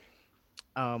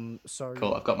 So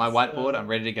cool. I've got my whiteboard. I'm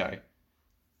ready to go.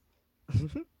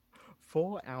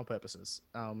 For our purposes,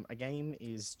 a game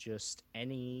is just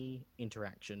any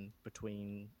interaction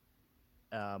between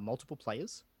multiple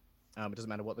players. It doesn't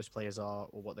matter what those players are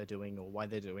or what they're doing or why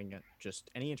they're doing it.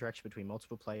 Just any interaction between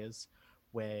multiple players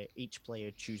where each player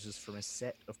chooses from a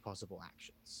set of possible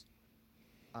actions.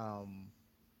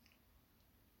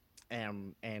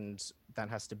 And that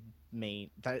has to mean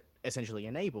that essentially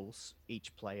enables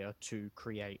each player to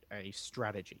create a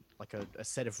strategy, like a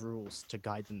set of rules to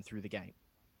guide them through the game.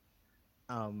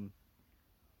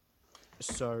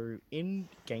 So in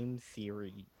game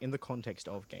theory, in the context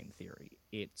of game theory,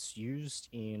 it's used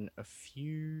in a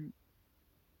few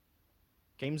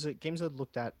games are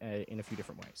looked at in a few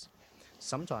different ways.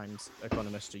 Sometimes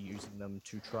economists are using them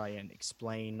to try and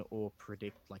explain or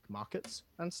predict like markets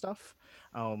and stuff.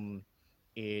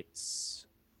 It's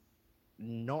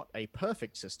not a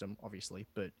perfect system, obviously,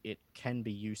 but it can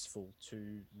be useful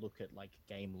to look at like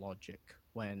game logic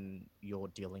when you're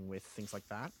dealing with things like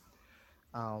that.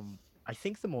 I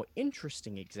think the more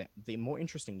interesting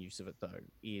use of it though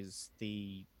is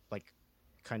the like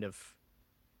kind of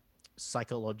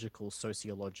psychological,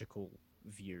 sociological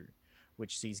view,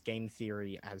 which sees game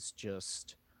theory as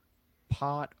just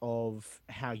part of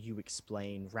how you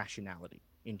explain rationality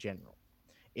in general.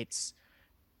 It's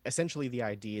essentially the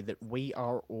idea that we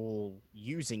are all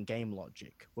using game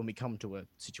logic when we come to a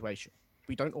situation.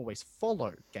 We don't always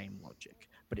follow game logic,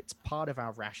 but it's part of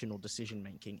our rational decision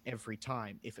making every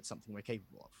time if it's something we're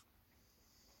capable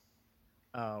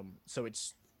of. So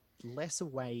it's less a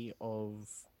way of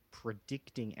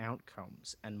predicting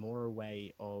outcomes and more a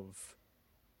way of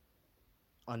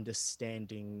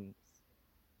understanding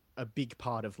a big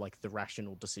part of like the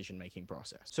rational decision making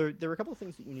process. So there are a couple of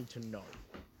things that you need to know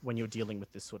when you're dealing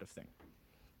with this sort of thing.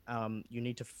 You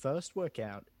need to first work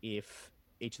out if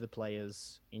each of the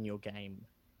players in your game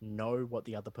know what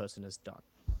the other person has done,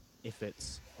 if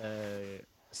it's a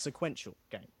sequential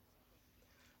game.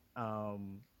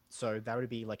 So that would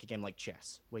be like a game like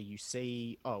chess, where you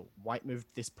see, oh, white moved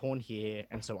this pawn here,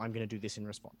 and so I'm going to do this in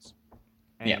response.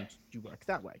 And you work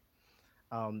that way.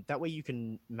 That way you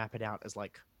can map it out as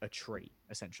like a tree,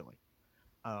 essentially.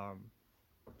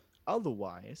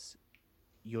 Otherwise,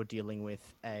 you're dealing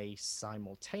with a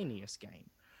simultaneous game,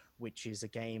 which is a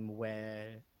game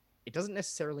where it doesn't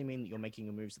necessarily mean that you're making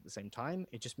your moves at the same time.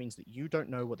 It just means that you don't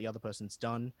know what the other person's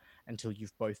done until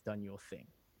you've both done your thing.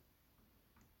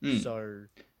 So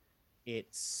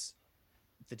it's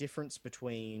the difference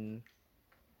between...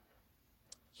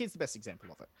 Here's the best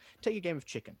example of it. Take a game of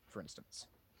chicken, for instance.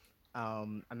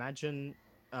 Imagine,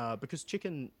 because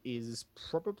chicken is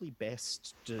probably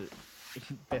best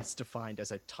defined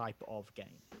as a type of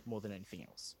game more than anything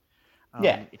else.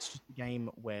 It's just a game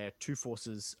where two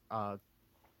forces are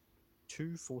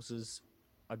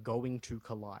going to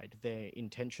collide. Their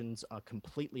intentions are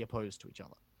completely opposed to each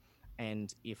other,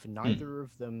 and if neither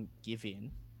of them give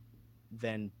in,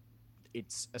 then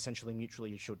it's essentially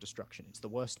mutually assured destruction. It's the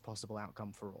worst possible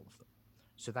outcome for all of them.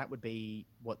 So that would be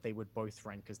what they would both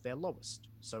rank as their lowest.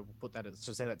 So we'll put that as,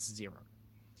 so say that's 0.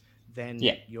 Then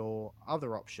your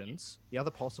other options, the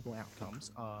other possible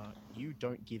outcomes are you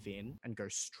don't give in and go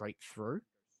straight through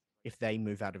if they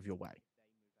move out of your way.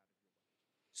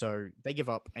 So they give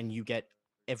up and you get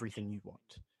everything you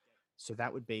want. So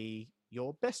that would be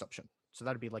your best option. So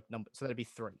that'd be like so that'd be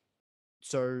 3.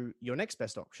 So your next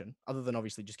best option, other than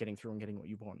obviously just getting through and getting what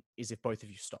you want, is if both of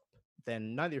you stop.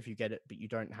 Then neither of you get it, but you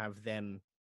don't have them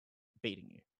beating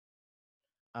you.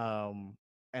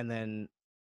 And then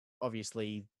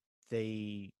obviously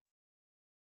the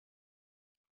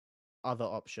other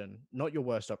option, not your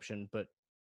worst option, but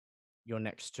your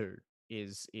next 2,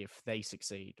 is if they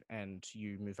succeed and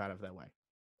you move out of their way,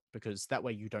 because that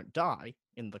way you don't die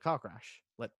in the car crash.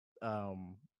 But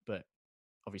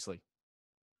obviously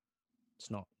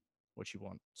it's not what you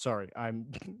want. Sorry,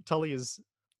 Tully is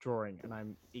drawing and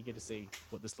I'm eager to see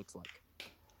what this looks like.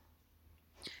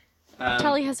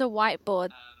 Tully has a whiteboard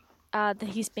that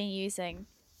he's been using.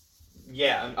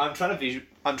 Yeah, I'm trying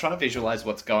to visualize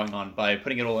what's going on by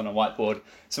putting it all on a whiteboard.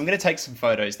 So I'm going to take some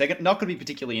photos. They're not going to be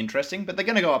particularly interesting, but they're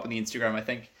going to go up on the Instagram, I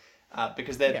think,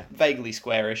 because they're vaguely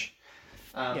squarish.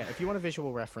 If you want a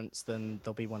visual reference, then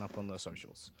there'll be one up on the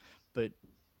socials. But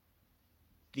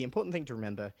the important thing to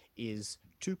remember is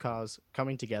 2 cars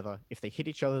coming together. If they hit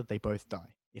each other, they both die.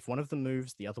 If one of them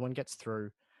moves, the other one gets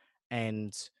through.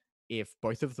 And if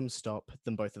both of them stop,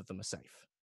 then both of them are safe.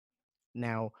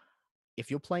 Now,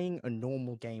 if you're playing a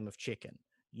normal game of chicken,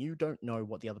 you don't know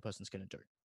what the other person's going to do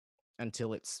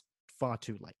until it's far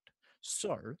too late.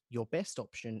 So your best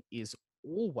option is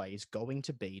always going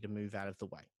to be to move out of the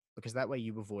way, because that way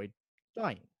you avoid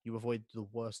dying. You avoid the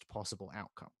worst possible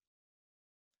outcome.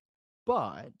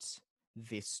 But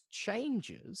this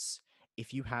changes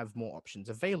if you have more options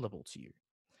available to you.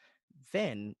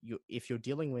 Then, if you're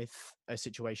dealing with a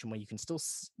situation where you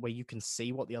can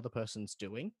see what the other person's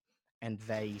doing, and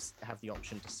they have the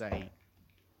option to say,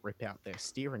 rip out their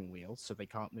steering wheel so they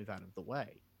can't move out of the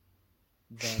way,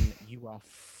 then you are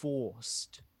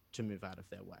forced to move out of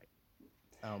their way.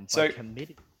 So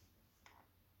committing.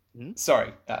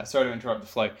 Sorry to interrupt the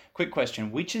flow. Quick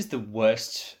question: which is the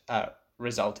worst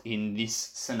result in this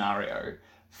scenario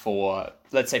for,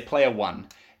 let's say, player 1?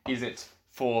 Is it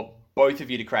for both of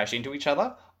you to crash into each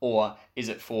other, or is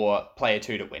it for player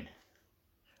 2 to win?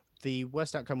 The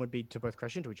worst outcome would be to both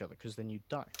crash into each other, because then you'd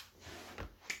die.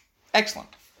 Excellent.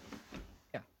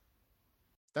 Yeah.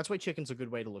 That's why chicken's a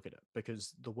good way to look at it,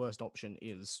 because the worst option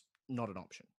is not an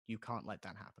option. You can't let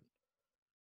that happen.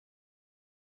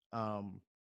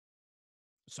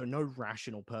 So no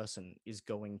rational person is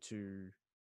going to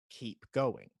keep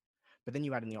going. But then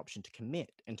you add in the option to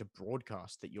commit and to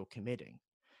broadcast that you're committing.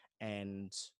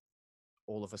 And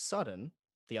all of a sudden,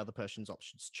 the other person's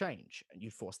options change and you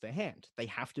force their hand. They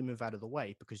have to move out of the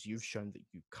way because you've shown that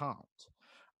you can't.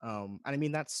 And I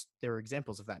mean, there are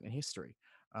examples of that in history.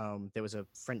 There was a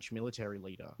French military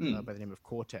leader by the name of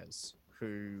Cortez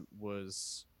who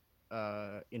was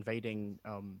invading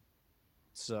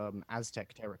some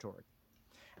Aztec territory.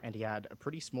 And he had a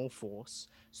pretty small force,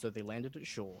 so they landed at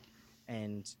shore.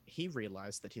 And he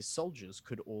realized that his soldiers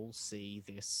could all see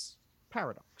this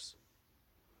paradox.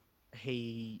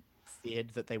 He feared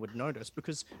that they would notice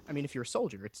because, I mean, if you're a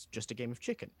soldier, it's just a game of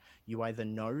chicken. You either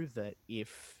know that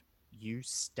if you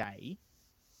stay,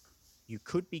 you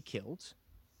could be killed.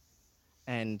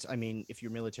 And, I mean, if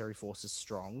your military force is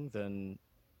strong, then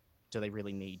do they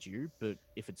really need you? But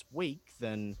if it's weak,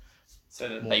 then So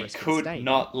that more they risk in could staying.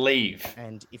 not leave.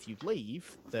 And if you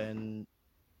leave, then,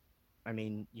 I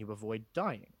mean, you avoid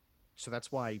dying. So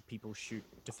that's why people shoot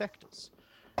defectors.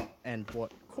 And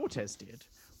what Cortez did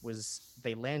was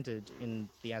they landed in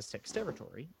the Aztecs'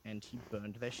 territory and he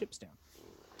burned their ships down.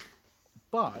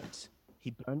 But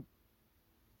he burned...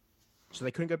 So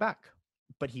they couldn't go back.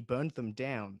 But he burned them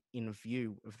down in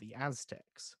view of the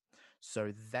Aztecs.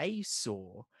 So they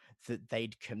saw that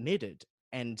they'd committed,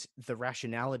 and the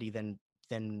rationality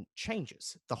then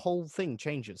changes. The whole thing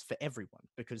changes for everyone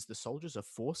because the soldiers are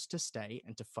forced to stay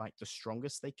and to fight the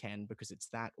strongest they can because it's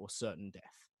that or certain death.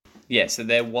 Yeah, so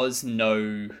there was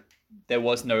no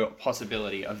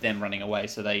possibility of them running away,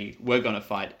 so they were going to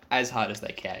fight as hard as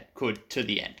they could to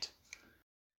the end.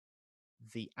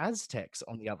 The Aztecs,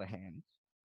 on the other hand,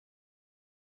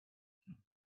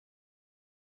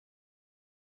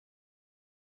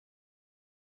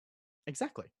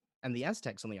 exactly. And the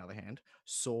Aztecs, on the other hand,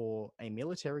 saw a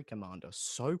military commander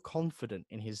so confident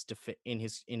in his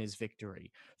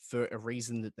victory for a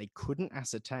reason that they couldn't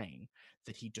ascertain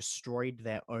that he destroyed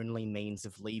their only means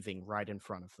of leaving right in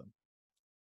front of them.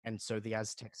 And so the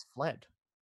Aztecs fled.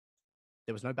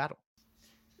 There was no battle.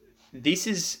 This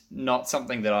is not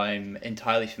something that I'm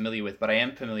entirely familiar with, but I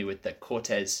am familiar with that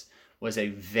Cortez was a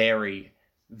very,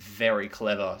 very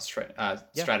clever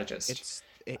strategist.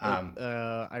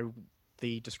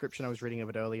 The description I was reading of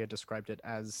it earlier described it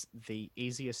as the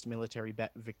easiest military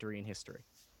victory in history.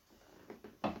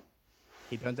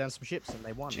 He burned down some ships and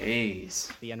they won.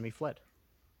 Jeez. The enemy fled.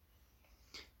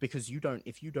 Because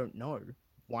if you don't know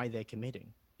why they're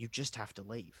committing, you just have to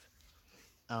leave.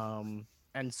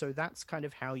 And so that's kind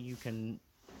of how you can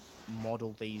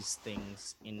model these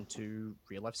things into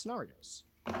real life scenarios.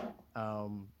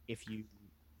 And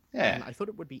I thought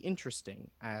it would be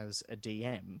interesting as a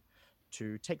DM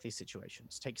to take these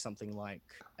situations. Take something like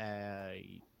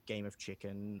a game of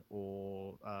chicken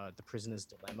or The Prisoner's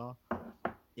Dilemma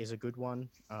is a good one.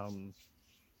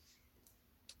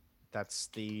 That's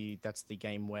the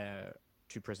game where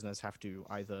two prisoners have to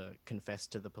either confess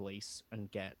to the police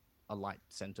and get a light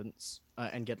sentence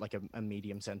and get like a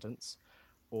medium sentence,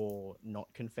 or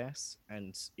not confess,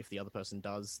 and if the other person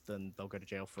does, then they'll go to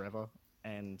jail forever,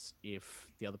 and if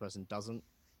the other person doesn't,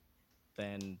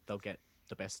 then they'll get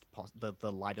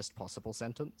the lightest possible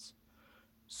sentence.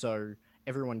 So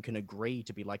everyone can agree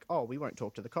to be like, oh, we won't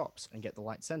talk to the cops and get the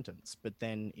light sentence. But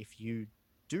then if you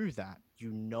do that,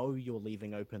 you know you're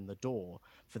leaving open the door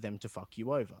for them to fuck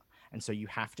you over. And so you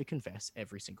have to confess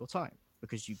every single time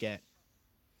because you get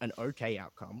an okay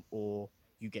outcome or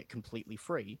you get completely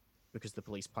free because the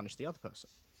police punish the other person.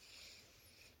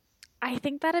 I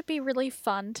think that'd be really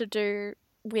fun to do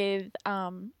with,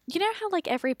 you know how like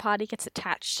every party gets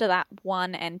attached to that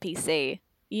one NPC,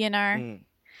 you know?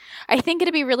 I think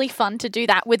it'd be really fun to do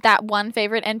that with that one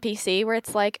favorite NPC where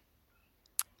it's like,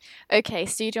 okay,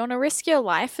 so you don't want to risk your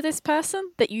life for this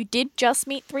person that you did just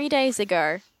meet 3 days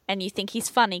ago and you think he's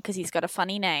funny because he's got a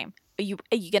funny name. Are you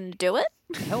going to do it?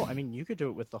 Hell, I mean, you could do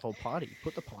it with the whole party.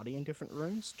 Put the party in different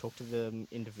rooms, talk to them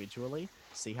individually,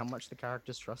 see how much the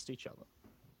characters trust each other.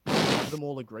 Have them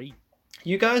all agree.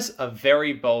 You guys are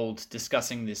very bold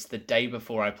discussing this the day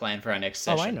before I plan for our next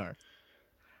session. Oh,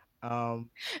 I know.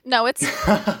 No, it's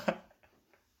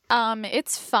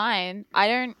it's fine. I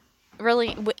don't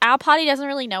really. Our party doesn't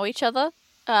really know each other.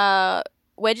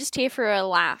 We're just here for a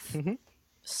laugh.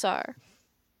 So.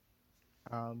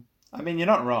 I mean, you're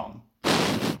not wrong.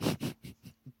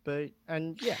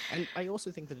 And I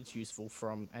also think that it's useful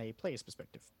from a player's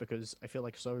perspective because I feel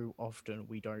like so often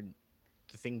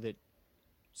the thing that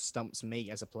stumps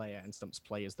me as a player and stumps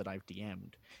players that I've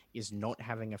DM'd is not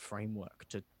having a framework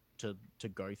to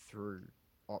go through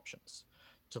options,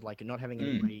 to like not having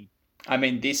any way. I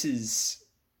mean, this is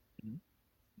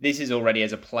this is already,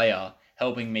 as a player,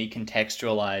 helping me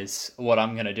contextualize what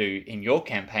I'm going to do in your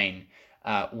campaign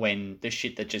when the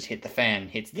shit that just hit the fan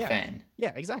hits the fan.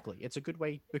 Yeah, exactly. It's a good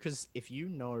way, because if you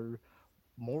know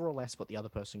more or less what the other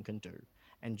person can do,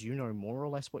 and you know more or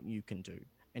less what you can do,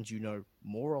 and you know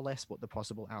more or less what the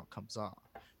possible outcomes are,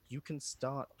 you can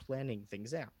start planning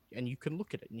things out. And you can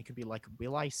look at it and you can be like,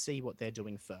 will I see what they're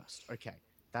doing first? Okay,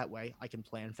 that way I can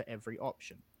plan for every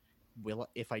option.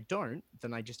 If I don't,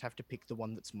 then I just have to pick the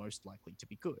one that's most likely to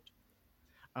be good.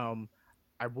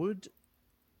 I would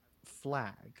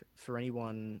flag for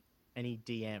any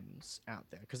DMs out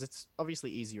there, because it's obviously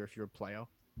easier if you're a player,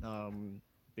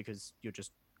 because you're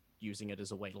just using it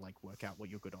as a way to like work out what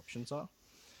your good options are.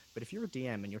 But if you're a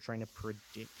DM and you're trying to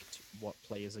predict what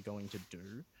players are going to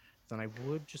do, then I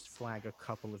would just flag a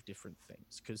couple of different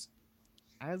things, because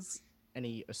as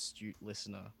any astute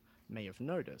listener may have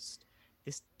noticed,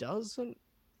 this doesn't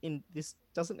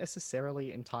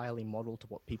necessarily entirely model to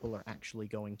what people are actually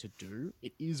going to do.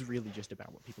 It is really just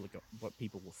about what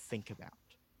people will think about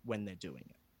when they're doing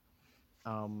it.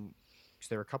 Because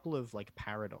there are a couple of like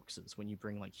paradoxes when you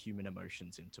bring like human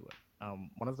emotions into it.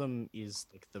 One of them is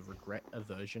like the regret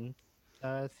aversion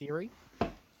theory,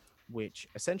 which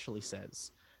essentially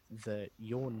says that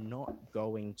you're not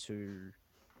going to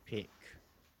pick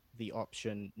the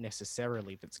option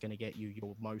necessarily that's going to get you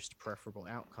your most preferable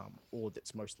outcome, or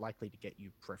that's most likely to get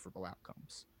you preferable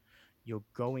outcomes. You're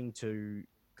going to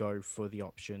go for the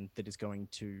option that is going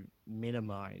to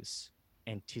minimize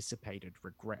anticipated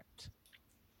regret.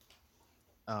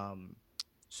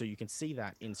 So you can see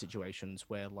that in situations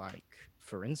where, like,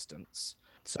 for instance,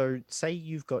 so say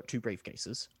you've got two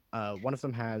briefcases. One of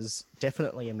them has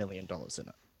definitely $1 million in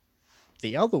it.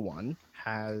 The other one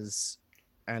has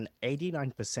an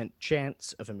 89%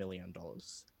 chance of $1 million,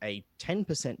 a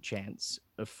 10% chance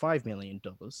of $5 million,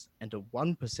 and a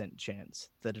 1% chance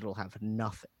that it'll have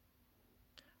nothing.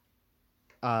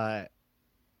 The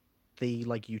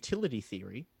like utility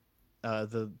theory,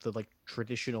 the like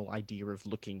traditional idea of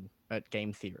looking at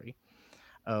game theory,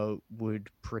 would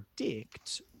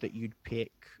predict that you'd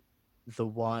pick the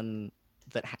one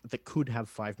that could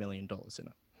have $5 million in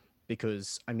it,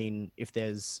 because I mean, if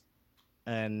there's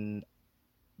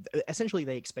essentially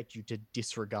they expect you to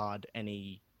disregard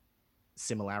any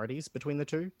similarities between the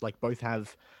two. Like, both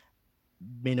have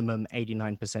minimum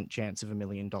 89% chance of $1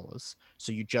 million,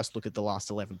 so you just look at the last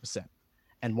 11%,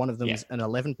 and one of them's an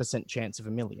 11% chance of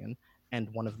 $1 million, and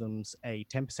one of them's a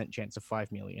 10% chance of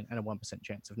 $5 million, and a 1%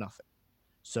 chance of nothing.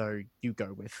 So you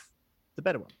go with the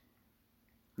better one.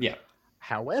 Yeah.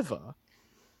 However,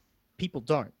 people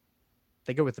don't.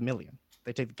 They go with the million.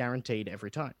 They take the guaranteed every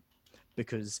time,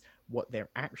 because what they're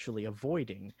actually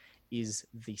avoiding is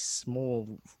the small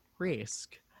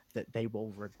risk that they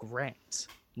will regret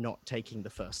not taking the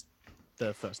first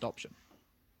option.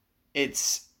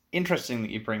 It's interesting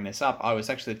that you bring this up. I was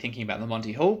actually thinking about the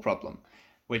Monty Hall problem,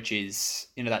 which is,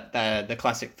 you know, that the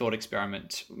classic thought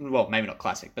experiment. Well, maybe not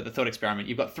classic, but the thought experiment.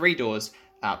 You've got 3 doors.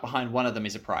 Behind one of them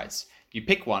is a prize. You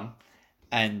pick one,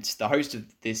 and the host of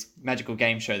this magical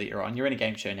game show that you're on, you're in a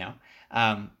game show now,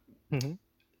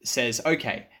 says,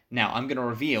 okay, now I'm going to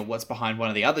reveal what's behind one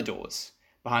of the other doors.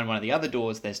 Behind one of the other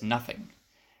doors, there's nothing.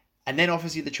 And then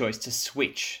offers you the choice to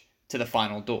switch to the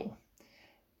final door.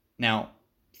 Now,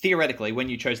 theoretically, when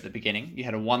you chose at the beginning, you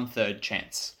had a 1/3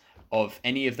 chance of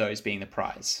any of those being the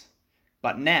prize.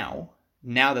 But now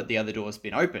that the other door's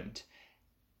been opened,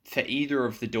 for either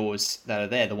of the doors that are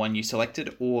there, the one you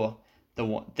selected or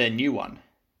the new one.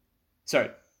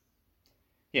 So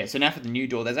now for the new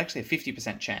door, there's actually a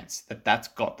 50% chance that that's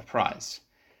got the prize.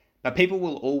 But people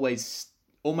will almost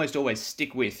always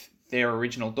stick with their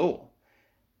original door.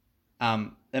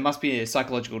 There must be a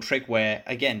psychological trick where,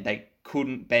 again, they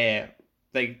couldn't bear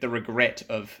the regret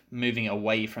of moving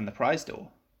away from the prize door.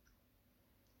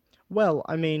 Well,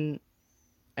 I mean,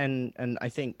 and I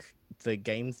think the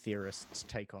game theorist's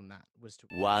take on that was to...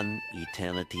 One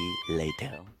eternity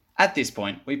later. At this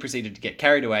point, we proceeded to get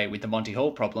carried away with the Monty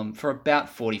Hall problem for about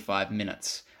 45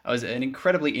 minutes. It was an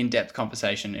incredibly in-depth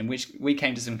conversation in which we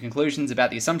came to some conclusions about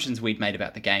the assumptions we'd made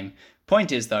about the game.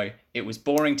 Point is, though, it was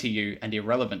boring to you and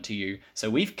irrelevant to you,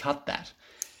 so we've cut that.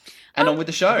 And on with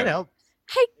the show.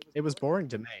 Hey, it was boring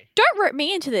to me. Don't rope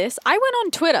me into this. I went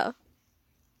on Twitter.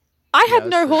 I had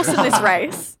no horse in this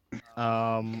race.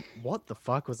 What the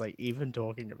fuck was I even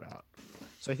talking about?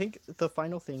 So I think the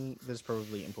final thing that's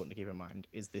probably important to keep in mind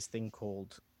is this thing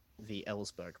called the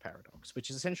Ellsberg paradox,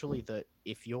 which is essentially that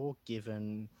if you're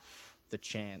given the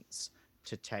chance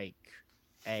to take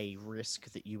a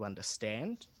risk that you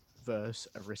understand versus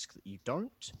a risk that you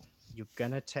don't, you're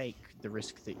gonna take the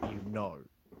risk that you know,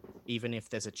 even if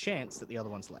there's a chance that the other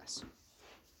one's less.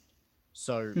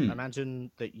 So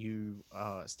imagine that you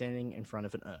are standing in front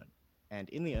of an urn, and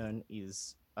in the urn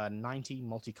is 90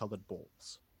 multicolored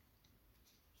balls.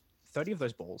 30 of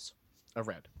those balls are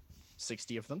red.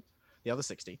 60 of them, the other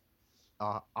 60,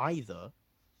 are either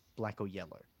black or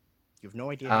yellow. You have no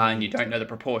idea. And you don't know the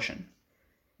proportion.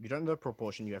 You don't know the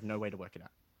proportion. You have no way to work it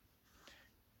out.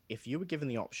 If you were given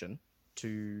the option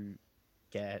to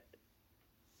get,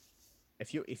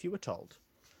 if you were told,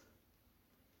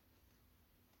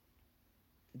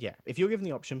 if you were given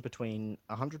the option between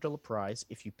 $100 prize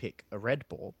if you pick a red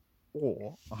ball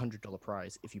or $100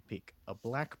 prize if you pick a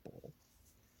black ball,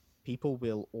 people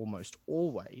will almost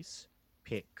always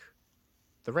pick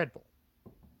the red ball,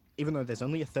 even though there's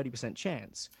only a 30%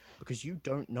 chance, because you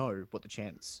don't know what the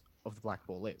chance of the black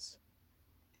ball is.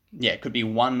 Yeah, it could be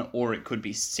 1 or it could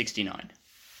be 69.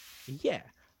 Yeah.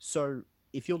 So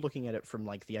if you're looking at it from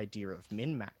like the idea of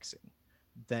min-maxing,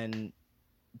 then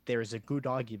there is a good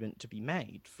argument to be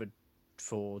made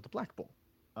for the black ball.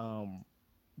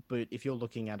 But if you're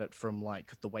looking at it from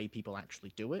like the way people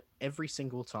actually do it, every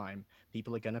single time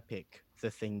people are going to pick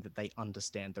the thing that they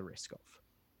understand the risk of.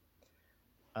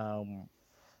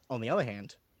 On the other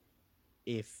hand,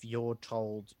 if you're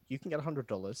told you can get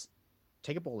 $100,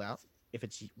 take a ball out. If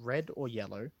it's red or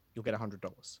yellow, you'll get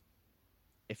 $100.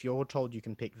 If you're told you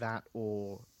can pick that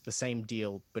or the same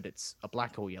deal, but it's a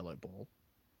black or yellow ball,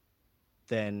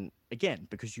 then again,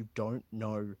 because you don't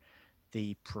know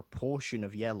the proportion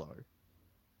of yellow,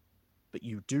 but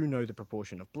you do know the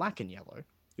proportion of black and yellow,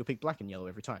 you'll pick black and yellow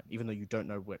every time, even though you don't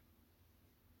know what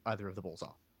either of the balls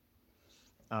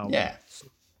are. Yeah. So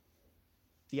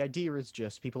the idea is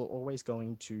just people are always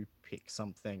going to pick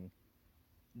something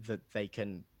that they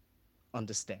can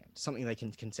understand, something they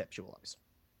can conceptualize.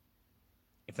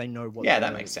 If they know what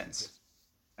that makes sense.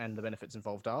 And the benefits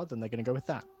involved are, then they're going to go with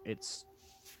that. It's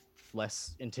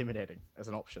less intimidating as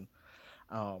an option.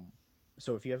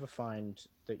 So if you ever find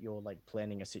that you're like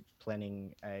planning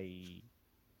a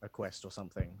quest or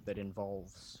something that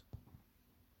involves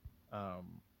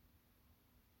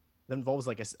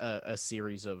like a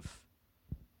series of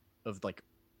like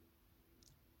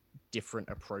different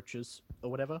approaches or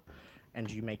whatever, and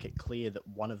you make it clear that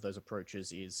one of those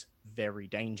approaches is very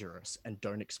dangerous and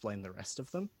don't explain the rest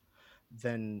of them,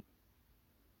 then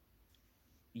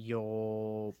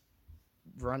you're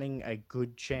running a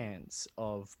good chance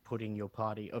of your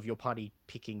party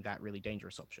picking that really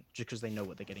dangerous option just because they know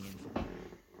what they're getting in for.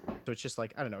 So it's just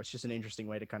like, I don't know, it's just an interesting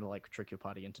way to kind of like trick your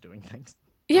party into doing things.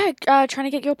 Yeah, trying to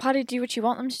get your party to do what you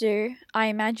want them to do, I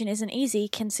imagine isn't easy,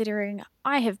 considering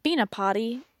I have been a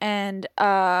party, and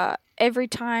every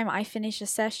time I finish a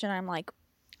session, I'm like,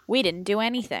 we didn't do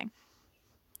anything.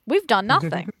 We've done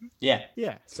nothing. Yeah.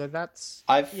 Yeah, so that's...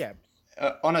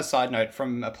 On a side note,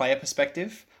 from a player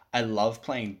perspective, I love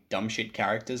playing dumb shit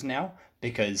characters now,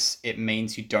 because it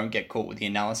means you don't get caught with the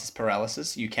analysis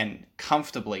paralysis. You can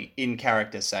comfortably, in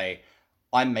character, say,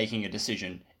 I'm making a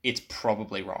decision. It's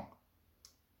probably wrong.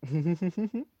 And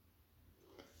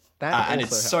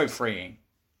it's so freeing.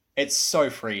 It's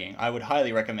so freeing. I would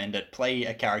highly recommend it. Play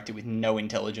a character with no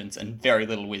intelligence and very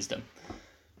little wisdom.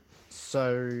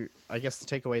 So, I guess the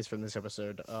takeaways from this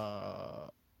episode are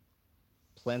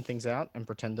plan things out and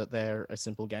pretend that they're a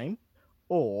simple game,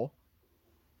 or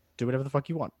do whatever the fuck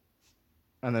you want.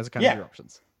 And those are kind of your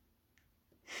options.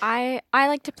 I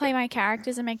like to play my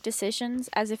characters and make decisions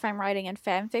as if I'm writing in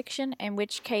fan fiction, in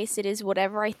which case it is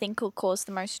whatever I think will cause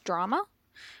the most drama.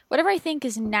 Whatever I think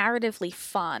is narratively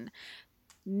fun.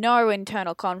 No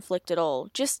internal conflict at all.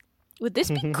 Just, would this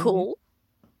be cool?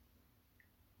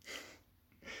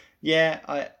 Yeah,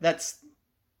 that's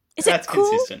cool?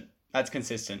 consistent. That's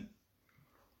consistent.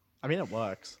 I mean, it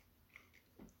works.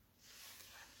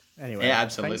 Anyway, yeah,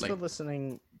 absolutely. Thanks for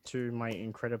listening to my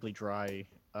incredibly dry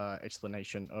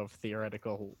explanation of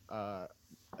theoretical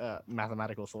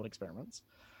mathematical thought experiments.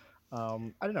 I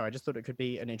don't know. I just thought it could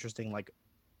be an interesting like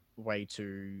way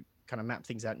to kind of map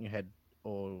things out in your head,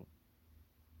 or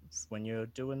when you're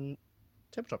doing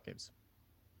tabletop games.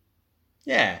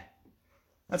 Yeah,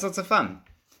 that's lots of fun,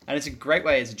 and it's a great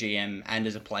way as a GM and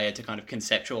as a player to kind of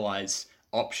conceptualize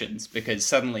options, because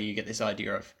suddenly you get this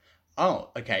idea of, oh,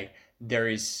 okay, there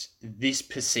is this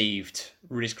perceived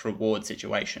risk-reward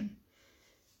situation.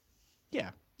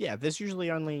 Yeah, there's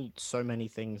usually only so many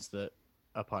things that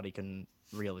a party can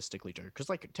realistically do, because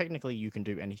like technically you can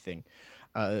do anything.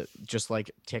 Just like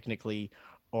technically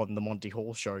on the Monty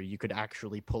Hall show, you could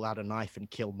actually pull out a knife and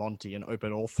kill Monty and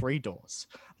open all 3 doors.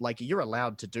 Like, you're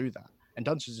allowed to do that, and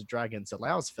Dungeons and Dragons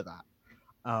allows for that.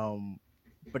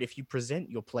 But if you present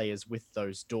your players with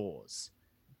those doors,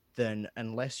 then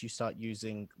unless you start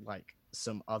using like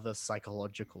some other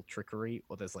psychological trickery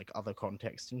or there's like other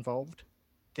context involved,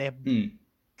 they're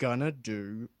gonna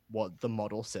do what the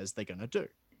model says they're gonna do.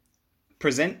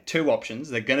 Present two options.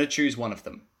 They're going to choose one of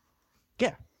them.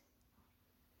 Yeah.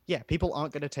 Yeah, people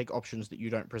aren't going to take options that you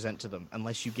don't present to them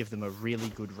unless you give them a really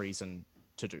good reason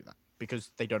to do that, because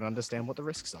they don't understand what the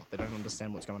risks are. They don't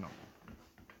understand what's going on.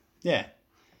 Yeah.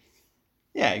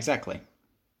 Yeah, exactly.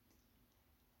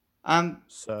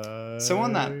 So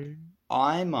on that,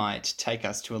 I might take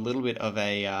us to a little bit of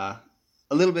a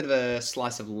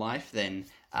slice of life then,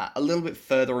 a little bit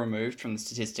further removed from the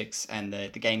statistics and the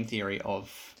game theory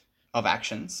of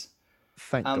actions.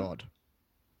 Thank God.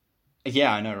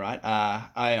 Yeah, I know, right?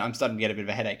 I'm starting to get a bit of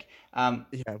a headache.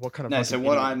 Yeah, what kind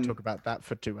of talk about that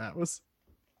for 2 hours?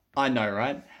 I know,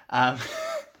 right?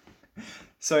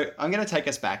 So I'm going to take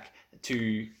us back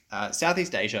to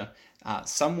Southeast Asia,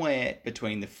 somewhere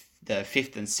between the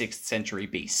 5th and 6th century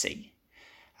BC.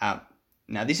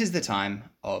 Now, this is the time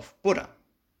of Buddha,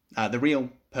 the real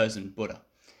Persian Buddha.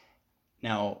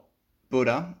 Now,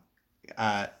 Buddha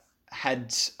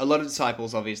had a lot of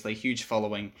disciples, obviously, huge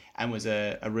following, and was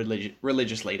a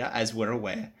religious leader, as we're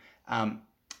aware,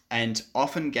 and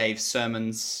often gave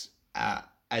sermons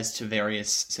as to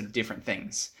various sort of different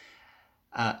things.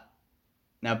 Now,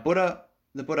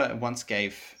 the Buddha once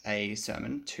gave a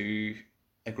sermon to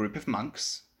a group of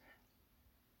monks,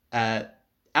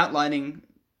 outlining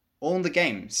all the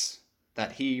games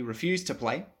that he refused to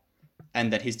play,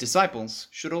 and that his disciples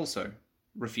should also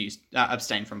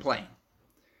abstain from playing.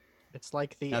 It's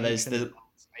like the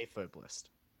AFOB list.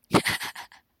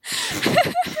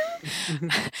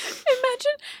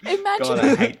 Imagine. God,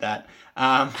 I hate that.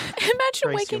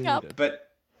 Imagine waking up. But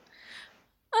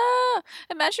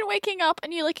imagine waking up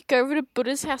and you like go over to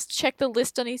Buddha's house to check the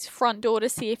list on his front door to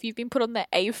see if you've been put on the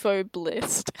AFOB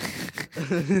list.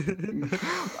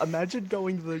 Imagine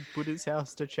going to the Buddha's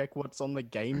house to check what's on the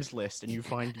games list and you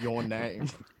find your name.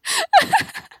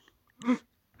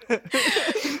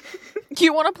 Do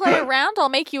you want to play around? I'll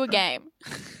make you a game.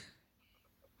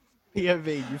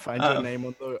 POV, you find your name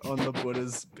on the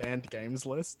Buddha's banned games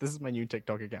list. This is my new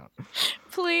TikTok account.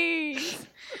 Please.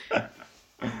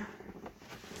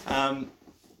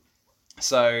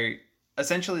 So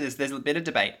essentially, there's a bit of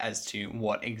debate as to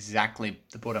what exactly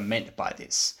the Buddha meant by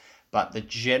this, but the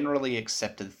generally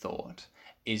accepted thought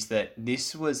is that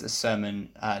this was a sermon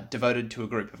devoted to a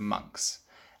group of monks,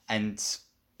 and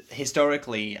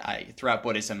historically, throughout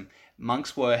Buddhism,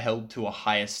 monks were held to a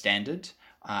higher standard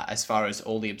as far as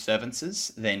all the observances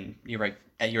than your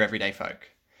everyday folk.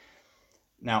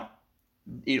 Now,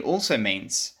 it also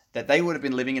means that they would have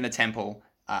been living in a temple,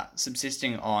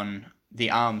 subsisting on the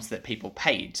alms that people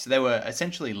paid. So they were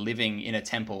essentially living in a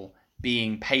temple,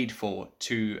 being paid for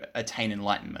to attain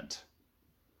enlightenment.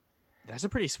 That's a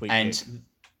pretty sweet And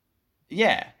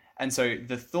yeah. And so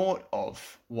the thought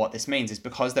of what this means is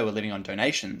because they were living on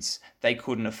donations, they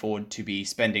couldn't afford to be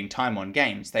spending time on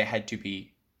games. They had to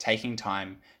be taking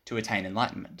time to attain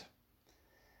enlightenment.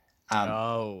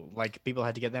 Like people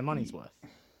had to get their money's worth.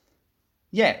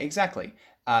 Yeah, exactly.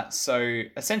 So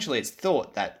essentially it's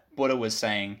thought that Buddha was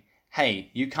saying,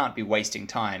 hey, you can't be wasting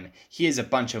time. Here's a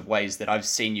bunch of ways that I've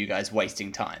seen you guys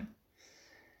wasting time.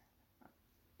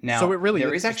 Now, so it really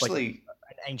there is just actually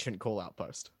like an ancient call-out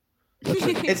post.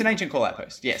 It's an ancient call-out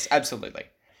post. Yes, absolutely.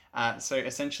 So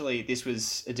essentially, this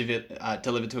was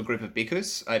delivered to a group of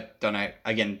bhikkhus. I don't know,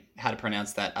 again, how to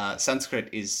pronounce that. Sanskrit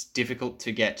is difficult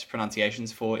to get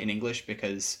pronunciations for in English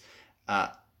because,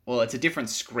 it's a different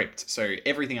script. So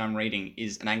everything I'm reading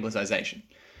is an anglicization.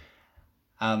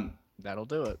 That'll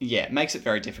do it. Yeah, it makes it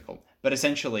very difficult. But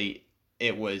essentially,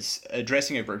 it was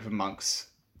addressing a group of monks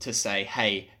to say,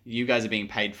 hey, you guys are being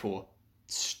paid for,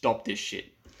 stop this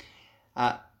shit.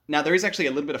 Now, there is actually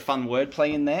a little bit of fun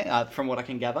wordplay in there, from what I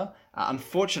can gather.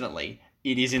 Unfortunately,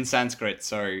 it is in Sanskrit,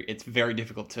 so it's very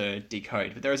difficult to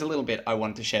decode. But there is a little bit I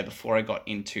wanted to share before I got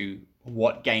into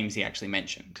what games he actually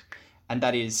mentioned. And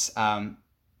that is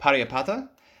Pariyapata,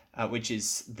 which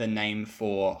is the name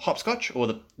for hopscotch, or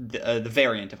the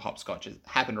variant of hopscotch. It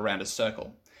happened around a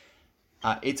circle.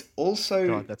 It's also...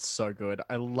 God, that's so good.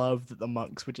 I love that the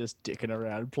monks were just dicking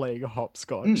around playing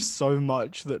hopscotch so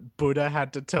much that Buddha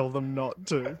had to tell them not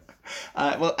to.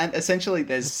 And essentially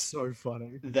there's... That's so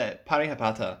funny. That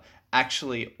Parihapata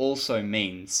actually also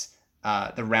means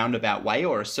the roundabout way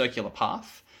or a circular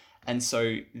path. And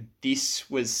so this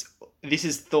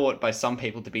is thought by some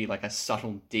people to be like a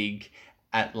subtle dig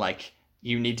at like,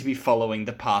 you need to be following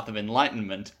the path of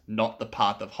enlightenment, not the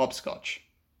path of hopscotch.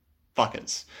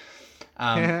 Fuckers.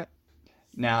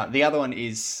 Now, the other one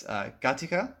is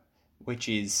Gatika, which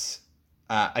is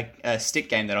a stick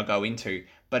game that I'll go into,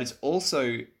 but it's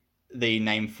also the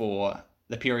name for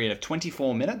the period of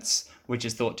 24 minutes, which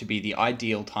is thought to be the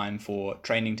ideal time for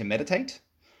training to meditate.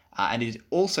 And it is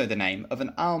also the name of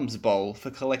an alms bowl for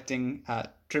collecting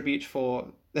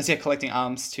collecting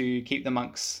alms to keep the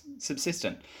monks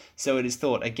subsistent. So it is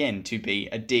thought, again, to be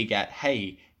a dig at,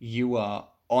 hey, you are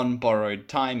on borrowed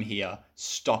time here,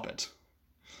 stop it.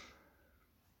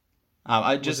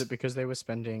 Was it because they were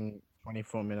spending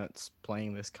 24 minutes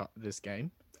playing this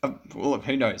game? Well, look,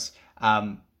 who knows?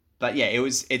 But yeah,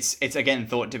 it's again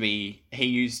thought to be, he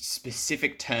used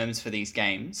specific terms for these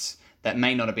games that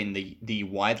may not have been the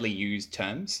widely used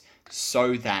terms,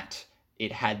 so that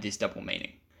it had this double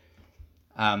meaning.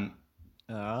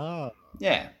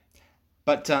 Yeah.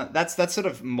 But that's sort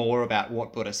of more about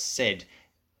what Buddha said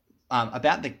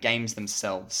about the games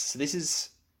themselves. So this is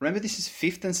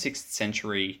 5th and 6th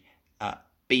century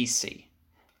BC.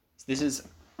 So this is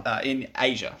in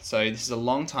Asia. So this is a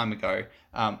long time ago.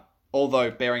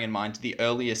 Although bearing in mind the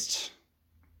earliest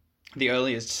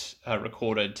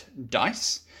recorded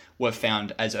dice were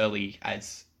found as early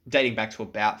as dating back to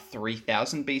about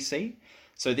 3000 BC.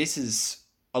 So this is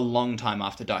a long time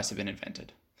after dice have been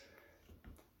invented.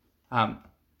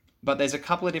 But there's a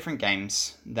couple of different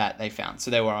games that they found. So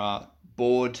there were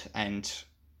board and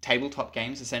tabletop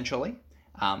games, essentially.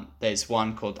 There's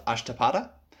one called Ashtapada,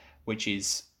 which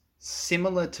is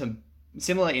similar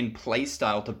in play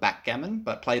style to backgammon,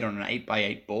 but played on an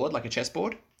 8x8 board, like a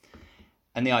chessboard.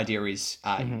 And the idea is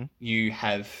you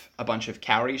have a bunch of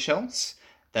cowrie shells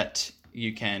that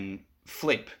you can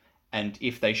flip, and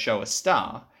if they show a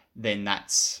star, then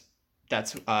that's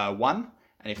 1, and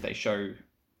if they show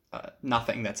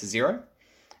nothing, that's a 0.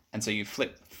 And so you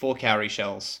flip 4 cowrie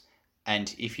shells,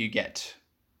 and if you get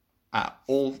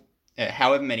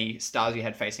however many stars you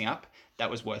had facing up, that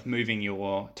was worth moving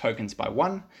your tokens by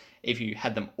 1. If you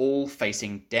had them all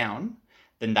facing down,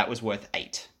 then that was worth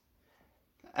 8.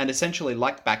 And essentially,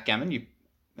 like backgammon, you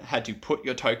had to put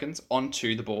your tokens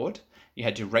onto the board, you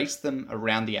had to race them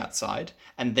around the outside,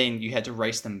 and then you had to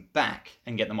race them back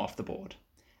and get them off the board.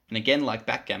 And again, like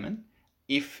backgammon,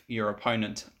 if your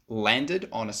opponent landed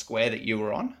on a square that you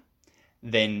were on,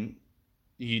 then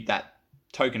that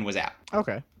token was out.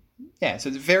 Okay. Yeah, so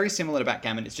it's very similar to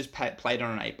backgammon. It's just played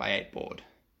on an 8x8 board.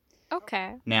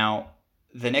 Okay. Now,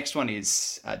 the next one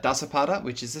is Dasapada,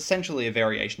 which is essentially a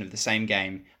variation of the same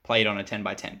game played on a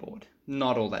 10x10 board.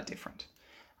 Not all that different.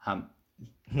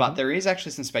 But there is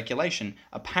actually some speculation.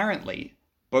 Apparently,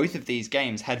 both of these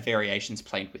games had variations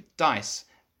played with dice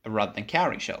rather than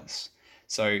cowrie shells.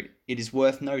 So it is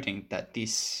worth noting that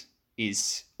this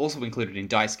is also included in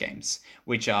dice games,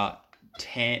 which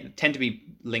tend to be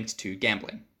linked to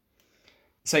gambling.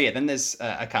 So yeah, then there's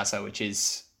Akasa, which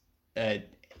is...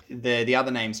 The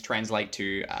other names translate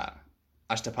to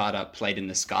Ashtapada, played in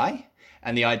the sky,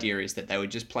 and the idea is that they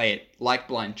would just play it like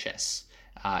blind chess.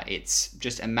 It's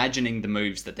just imagining the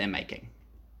moves that they're making.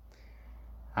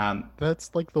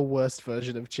 That's like the worst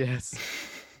version of chess.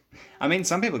 I mean,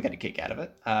 some people get a kick out of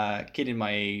it. A kid in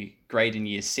my grade in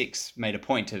year 6 made a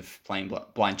point of playing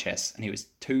blind chess, and he was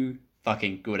too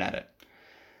fucking good at it.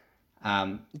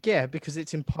 Yeah, because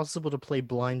it's impossible to play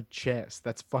blind chess.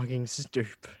 That's fucking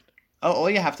stupid.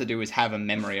 All you have to do is have a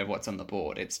memory of what's on the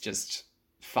board. It's just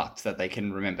fucked that they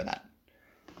can remember that.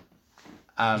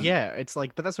 Yeah, it's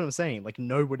like, but that's what I'm saying. Like,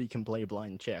 nobody can play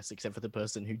blind chess except for the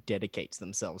person who dedicates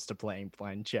themselves to playing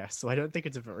blind chess. So I don't think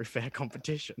it's a very fair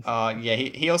competition. Yeah,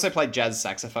 he also played jazz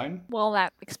saxophone. Well,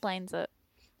 that explains it.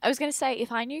 I was going to say,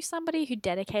 if I knew somebody who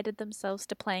dedicated themselves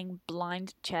to playing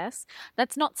blind chess,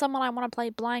 that's not someone I want to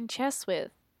play blind chess with.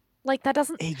 Like, that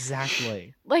doesn't...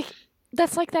 Exactly. Like...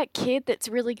 That's like that kid that's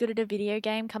really good at a video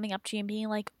game coming up to you and being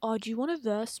like, "Oh, do you want to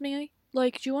verse me?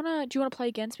 Like, do you want to play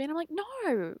against me?" And I'm like,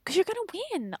 "No, because you're gonna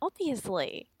win,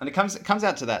 obviously." And it comes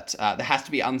out to that there has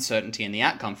to be uncertainty in the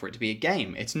outcome for it to be a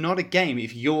game. It's not a game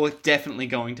if you're definitely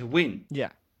going to win.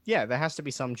 Yeah, there has to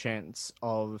be some chance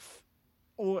of,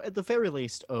 or at the very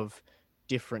least, of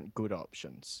different good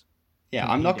options.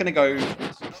 Yeah, I'm not going to go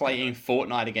playing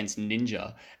Fortnite against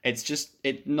Ninja. It's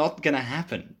not going to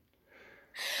happen.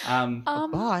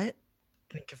 But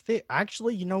think of it.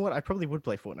 Actually, you know what? I probably would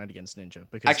play Fortnite against Ninja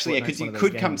because because you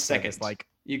could come second.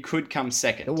 You could come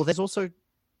second. Well,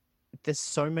 there's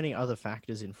so many other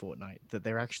factors in Fortnite that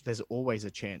there's always a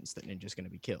chance that Ninja's going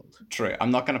to be killed. True.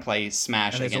 I'm not going to play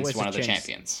Smash against one of the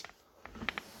champions.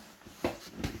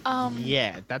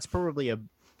 Yeah, that's probably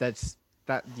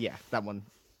that one.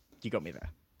 You got me there.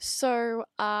 So,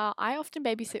 I often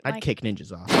babysit I'd kick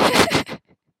Ninja's ass.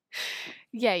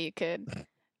 Yeah, you could.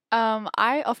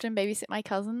 I often babysit my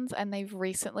cousins, and they've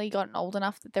recently gotten old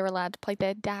enough that they're allowed to play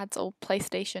their dad's old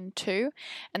PlayStation 2,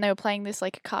 and they were playing this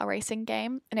like car racing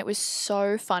game, and it was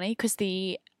so funny because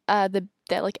their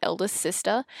like eldest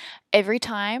sister, every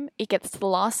time it gets to the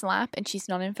last lap and she's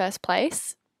not in first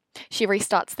place, she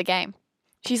restarts the game.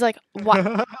 She's like,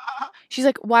 "What?" She's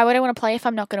like, "Why would I want to play if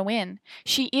I'm not going to win?"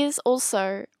 She is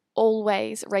also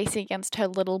always racing against her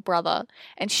little brother,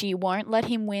 and she won't let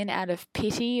him win out of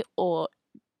pity or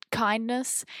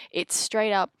kindness. It's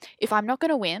straight up, if I'm not going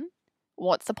to win,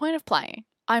 what's the point of playing?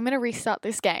 I'm going to restart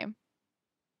this game.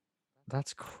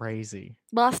 That's crazy.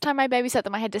 Last time I babysat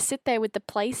them, I had to sit there with the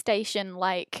PlayStation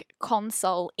like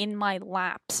console in my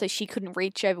lap so she couldn't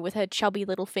reach over with her chubby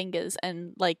little fingers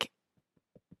and like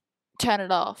turn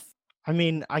it off. I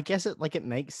mean, I guess it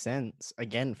makes sense.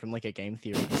 Again, from like a game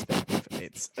theory perspective,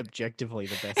 it's objectively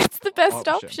the best. It's the best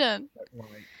option.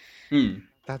 Hmm.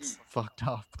 That's fucked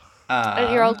up.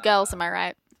 8-year-old girls, am I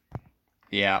right?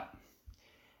 Yeah.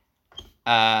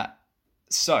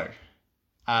 So,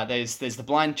 there's the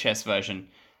blind chess version.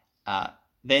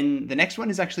 Then the next one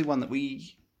is actually one that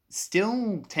we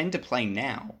still tend to play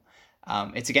now.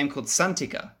 It's a game called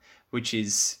Sunticker, which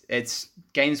it's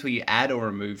games where you add or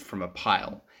remove from a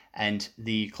pile. And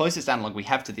the closest analog we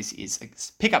have to this is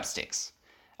pickup sticks.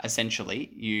 Essentially,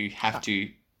 you have to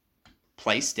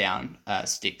place down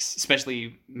sticks,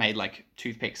 especially made like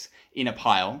toothpicks, in a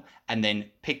pile, and then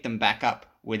pick them back up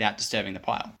without disturbing the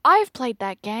pile. I've played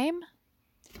that game.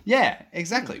 Yeah,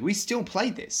 exactly. We still play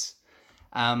this.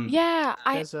 Yeah,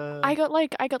 I got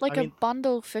like I a mean-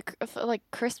 bundle for like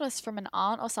Christmas from an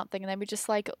aunt or something, and they were just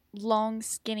like long,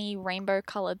 skinny,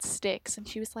 rainbow-colored sticks, and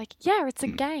she was like, "Yeah, it's a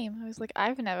game." I was like,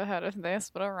 "I've never heard of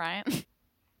this, but all right."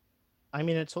 I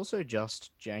mean, it's also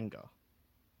just Jenga.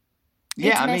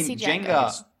 Yeah, It's I mean, messy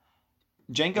Jenga.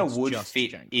 Jenga It's would just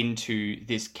fit Jenga. into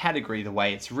this category the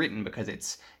way it's written because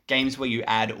it's games where you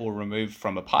add or remove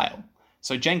from a pile.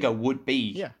 So Jenga would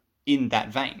be Yeah. in that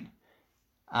vein.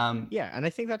 Yeah, and I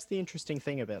think that's the interesting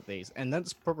thing about these, and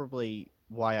that's probably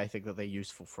why I think that they're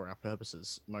useful for our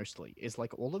purposes mostly, is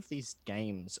like all of these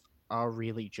games are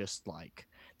really just like,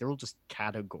 they're all just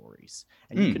categories,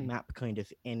 and you can map kind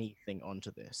of anything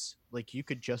onto this. Like, you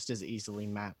could just as easily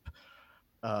map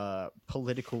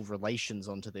political relations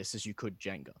onto this as you could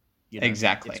Jenga. You know?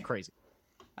 Exactly. It's crazy.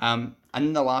 And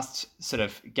then the last sort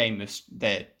of game,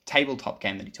 the tabletop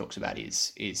game that he talks about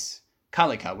is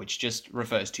Kalika, which just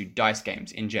refers to dice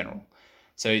games in general.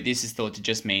 So this is thought to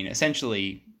just mean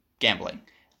essentially gambling.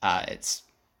 It's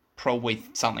probably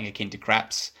something akin to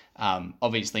craps.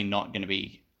 Obviously not going to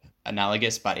be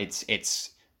analogous, but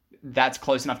that's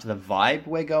close enough to the vibe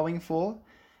we're going for.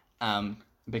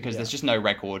 Because there's just no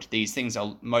record. These things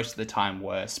are most of the time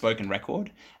were spoken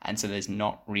record, and so there's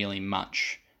not really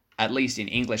much, at least in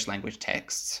English language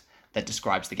texts, that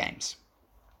describes the games.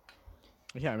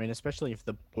 Yeah, I mean, especially if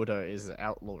the Buddha is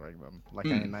outlawing them. Like,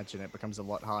 I imagine it becomes a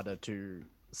lot harder to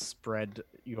spread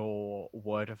your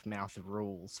word of mouth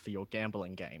rules for your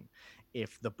gambling game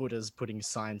if the Buddha's putting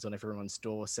signs on everyone's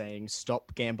door saying,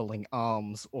 "Stop gambling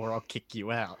arms or I'll kick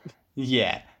you out."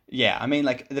 Yeah. I mean,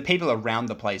 like, the people around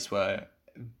the place were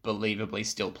believably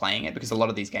still playing it because a lot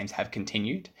of these games have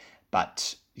continued.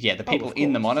 But, yeah, the people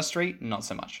in the course. monastery, not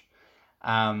so much.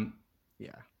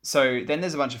 Yeah. So then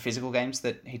there's a bunch of physical games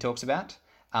that he talks about.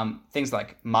 Things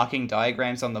like marking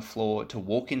diagrams on the floor to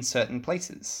walk in certain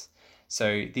places.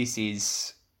 So this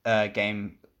is a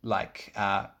game like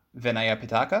Vinaya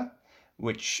Pitaka,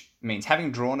 which means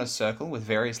having drawn a circle with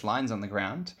various lines on the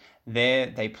ground, there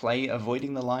they play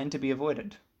avoiding the line to be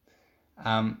avoided.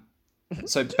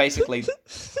 So basically,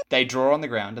 they draw on the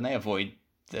ground and they avoid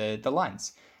the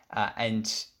lines.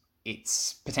 And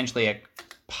it's potentially a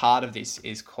part of this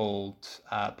is called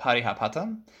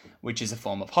Parihapata, which is a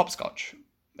form of hopscotch.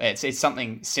 It's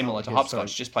something similar to yeah, hopscotch,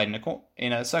 so- just played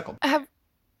in a circle.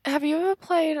 Have you ever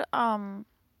played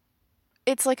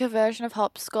it's like a version of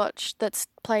hopscotch that's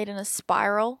played in a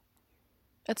spiral?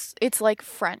 It's like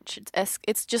French.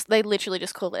 It's just they literally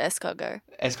just call it escargot.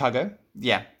 Escargot?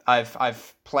 Yeah,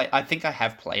 I've played. I think I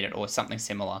have played it or something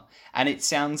similar, and it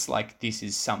sounds like this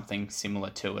is something similar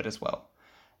to it as well.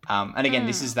 And again,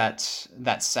 this is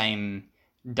that same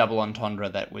double entendre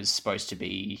that was supposed to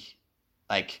be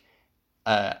like,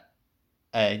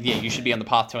 you should be on the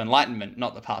path to enlightenment,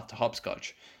 not the path to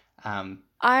hopscotch.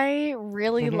 I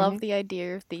really love the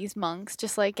idea of these monks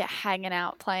just like hanging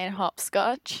out playing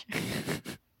hopscotch.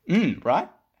 Right?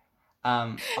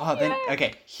 Then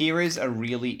okay, here is a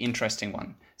really interesting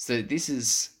one. So this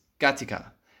is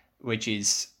Gatika, which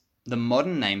is the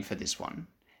modern name for this one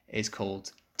is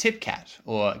called Tipcat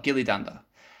or Gilly Danda.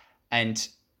 And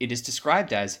it is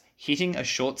described as hitting a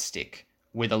short stick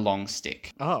with a long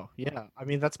stick. Oh, yeah. I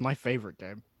mean, that's my favorite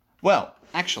game. Well,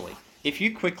 actually, if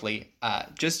you quickly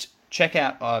just check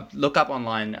out, look up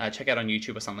online, check out on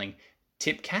YouTube or something,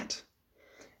 Tipcat.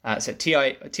 So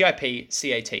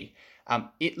TIPCAT.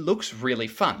 It looks really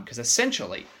fun because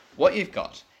essentially what you've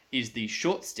got is the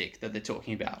short stick that they're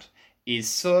talking about is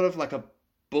sort of like a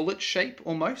bullet shape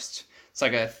almost. It's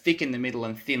like a thick in the middle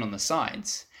and thin on the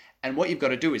sides. And what you've got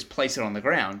to do is place it on the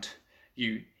ground.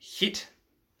 You hit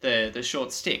the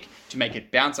short stick to make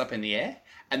it bounce up in the air,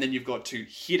 and then you've got to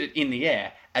hit it in the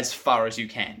air as far as you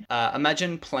can.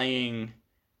 Imagine playing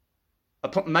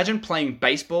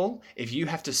baseball if you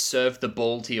have to serve the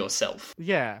ball to yourself.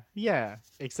 Yeah,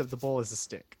 except the ball is a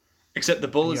stick. Except the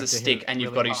ball And is you a have to hit stick, it and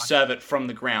you've really got to hard. serve it from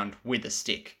the ground with a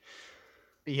stick.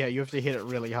 Yeah, you have to hit it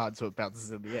really hard so it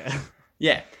bounces in the air.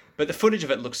 Yeah, but the footage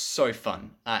of it looks so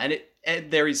fun, and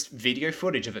there is video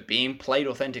footage of it being played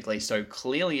authentically. So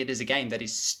clearly, it is a game that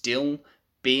is still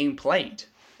being played,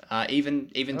 even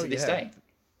to this yeah. day.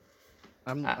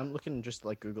 I'm looking just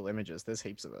like Google Images. There's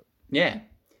heaps of it. Yeah.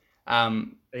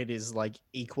 It is like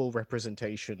equal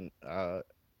representation.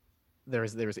 There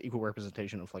is equal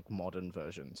representation of like modern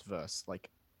versions versus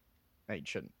like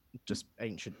ancient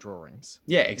drawings.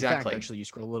 Yeah, In fact, exactly. actually, you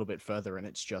scroll a little bit further and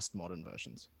it's just modern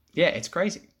versions. Yeah, it's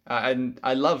crazy. And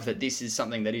I love that this is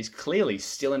something that is clearly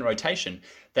still in rotation,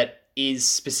 that is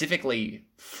specifically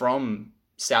from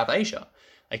South Asia.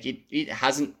 Like, it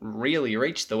hasn't really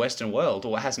reached the Western world,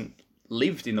 or hasn't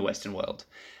lived in the Western world.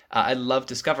 I love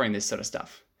discovering this sort of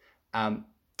stuff.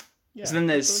 Yeah, So then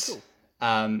that's there's,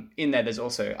 really in there, there's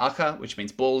also Aka, which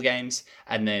means ball games,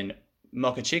 and then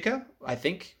Mokachika, I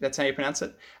think that's how you pronounce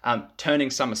it, turning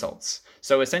somersaults.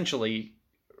 So essentially,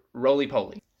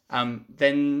 roly-poly.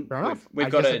 Then Fair enough. we've I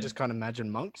got guess to... I just can't imagine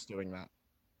monks doing that.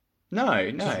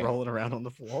 No, Just rolling around on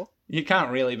the floor. you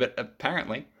can't really, but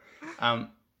apparently.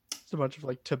 It's a bunch of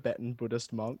like Tibetan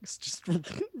Buddhist monks just I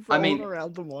rolling mean,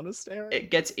 around the monastery.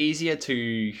 It gets easier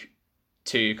to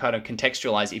kind of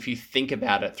contextualize if you think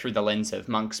about it through the lens of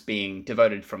monks being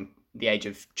devoted from the age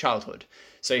of childhood.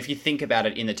 So if you think about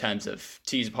it in the terms of,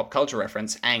 to use a pop culture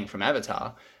reference, Aang from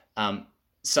Avatar,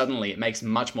 suddenly it makes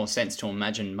much more sense to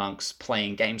imagine monks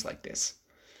playing games like this.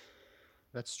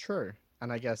 That's true.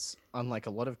 And I guess, unlike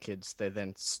a lot of kids, they're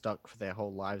then stuck for their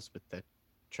whole lives with their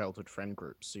childhood friend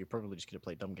groups. So you're probably just going to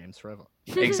play dumb games forever.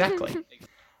 Exactly.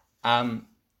 Then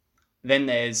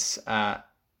there's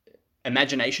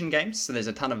imagination games. So there's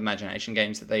a ton of imagination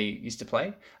games that they used to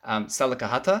play.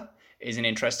 Salakahata is an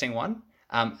interesting one.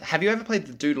 Have you ever played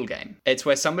the Doodle game? It's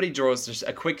where somebody draws just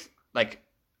a quick, like,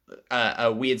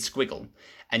 a weird squiggle,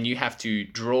 and you have to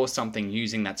draw something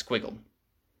using that squiggle.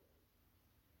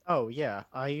 Oh, yeah.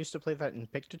 I used to play that in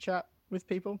PictoChat with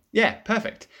people. Yeah,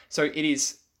 perfect. So it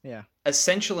is Yeah.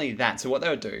 essentially that. So what they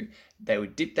would do, they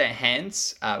would dip their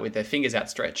hands with their fingers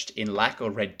outstretched in lac or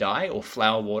red dye or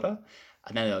flower water,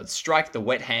 and then they would strike the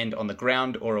wet hand on the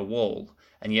ground or a wall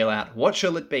and yell out, "What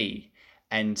shall it be?"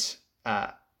 And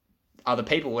other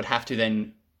people would have to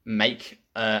then make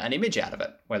an image out of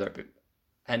it, whether it be,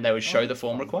 and they would show the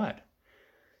form fun. required. I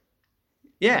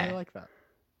Yeah. really like that.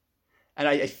 And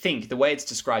I think the way it's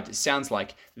described, it sounds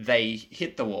like they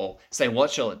hit the wall, say, "What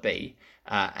shall it be?"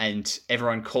 And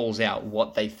everyone calls out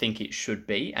what they think it should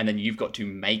be, and then you've got to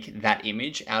make that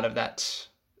image out of that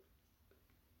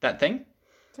thing.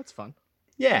 That's fun.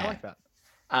 Yeah. I like that.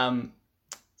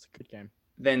 It's a good game.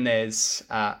 Then there's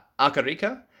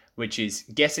Akarika, which is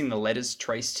guessing the letters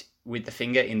traced with the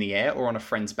finger in the air or on a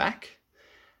friend's back.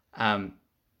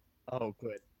 Oh,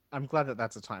 good. I'm glad that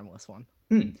that's a timeless one.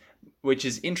 Which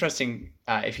is interesting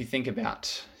if you think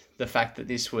about the fact that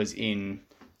this was in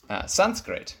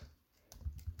Sanskrit,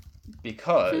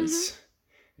 because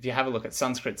if you have a look at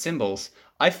Sanskrit symbols,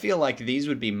 I feel like these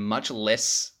would be much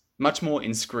more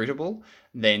inscrutable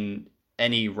than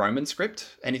any Roman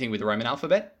script, anything with the Roman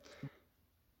alphabet.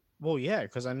 Well, yeah,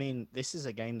 because I mean, this is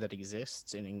a game that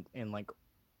exists in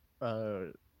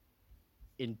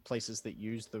places that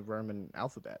use the Roman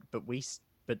alphabet, but we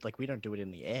don't do it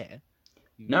in the air.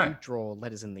 No. You draw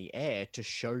letters in the air to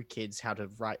show kids how to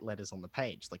write letters on the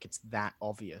page. Like, it's that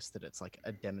obvious that it's like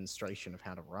a demonstration of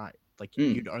how to write. Like,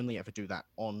 you'd only ever do that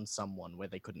on someone where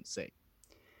they couldn't see.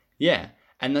 Yeah,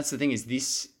 and that's the thing is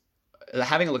this.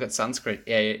 Having a look at Sanskrit,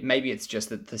 maybe it's just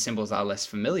that the symbols are less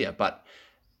familiar, but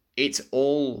it's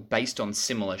all based on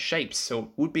similar shapes, so it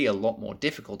would be a lot more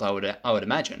difficult, I would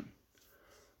imagine.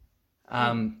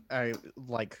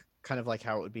 Kind of like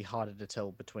how it would be harder to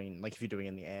tell between, like, if you're doing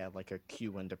in the air, like a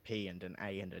Q and a P and an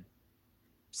A and a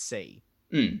C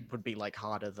would be like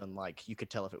harder than like you could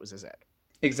tell if it was a Z.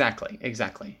 Exactly.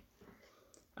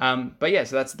 But yeah,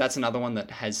 so that's another one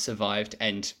that has survived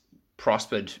and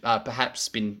prospered, perhaps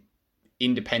been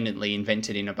independently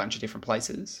invented in a bunch of different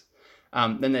places.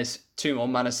 Then there's two more,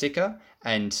 Manasika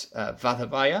and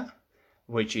Vatavaya,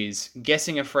 which is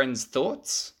guessing a friend's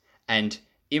thoughts and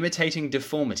imitating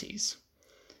deformities.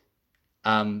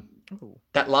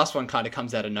 That last one kind of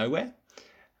comes out of nowhere.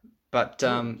 But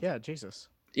yeah, Jesus.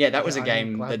 yeah, that was a I'm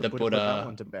game glad that the put that Buddha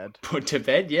one to bed. put to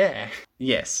bed. Yeah.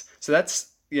 Yes. So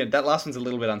that's, that last one's a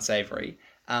little bit unsavory,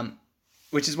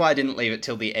 which is why I didn't leave it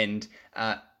till the end.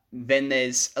 Then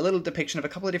there's a little depiction of a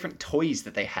couple of different toys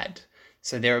that they had.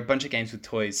 So there are a bunch of games with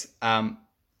toys.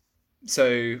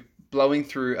 So blowing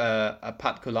through a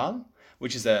patkulal,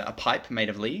 which is a pipe made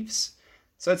of leaves.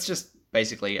 So it's just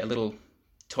basically a little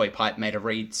toy pipe made of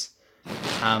reeds.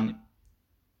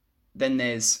 Then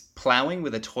there's ploughing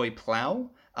with a toy plough,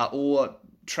 or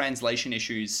translation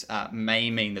issues may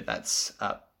mean that that's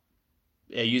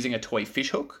using a toy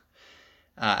fishhook.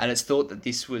 And it's thought that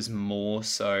this was more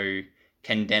so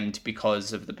condemned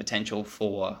because of the potential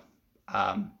for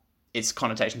its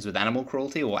connotations with animal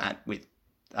cruelty or with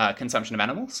consumption of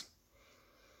animals.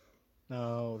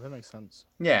 No, that makes sense.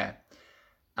 Yeah.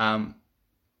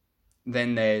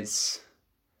 Then there's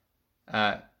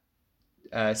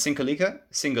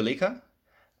Singolika,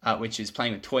 which is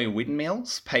playing with toy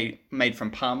windmills made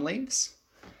from palm leaves.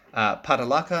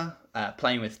 Patalaka,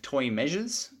 playing with toy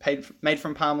measures made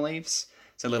from palm leaves.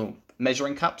 So little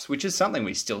measuring cups, which is something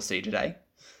we still see today.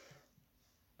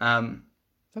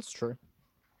 That's true.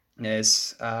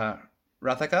 There's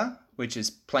Rathaka, which is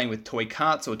playing with toy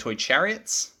carts or toy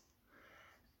chariots.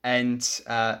 And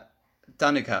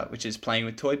Danuka, which is playing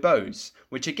with toy bows,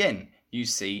 which again, you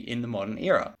see in the modern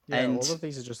era. Yeah, and all of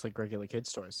these are just like regular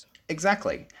kids' toys.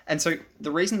 Exactly. And so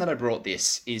the reason that I brought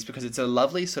this is because it's a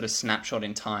lovely sort of snapshot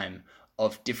in time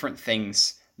of different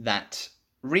things that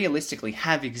realistically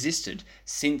have existed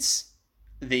since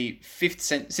the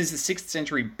 6th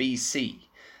century BC.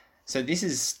 So this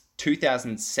is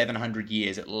 2,700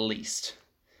 years at least.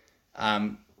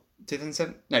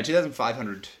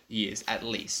 2,500 years at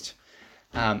least.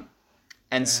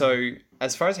 And so,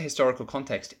 as far as a historical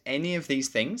context, any of these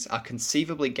things are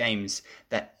conceivably games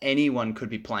that anyone could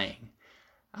be playing.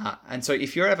 And so,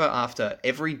 if you're ever after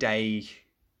everyday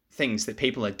things that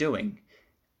people are doing,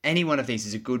 any one of these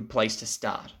is a good place to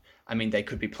start. I mean, they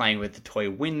could be playing with the toy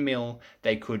windmill.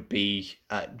 They could be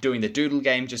doing the doodle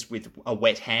game just with a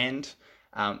wet hand.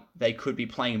 They could be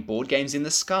playing board games in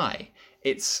the sky.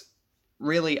 It's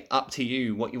really up to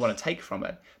you what you want to take from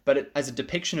it. But as a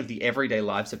depiction of the everyday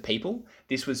lives of people,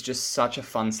 this was just such a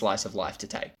fun slice of life to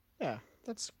take. Yeah,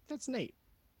 that's neat.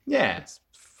 Yeah. It's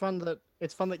fun that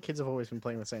kids have always been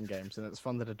playing the same games, and it's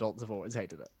fun that adults have always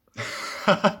hated it.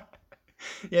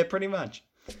 Yeah, pretty much.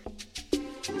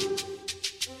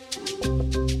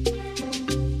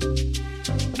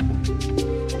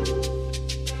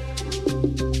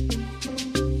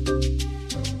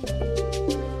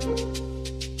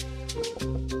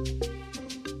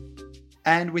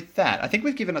 And with that, I think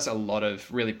we've given us a lot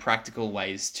of really practical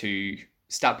ways to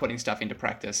start putting stuff into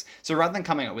practice. So rather than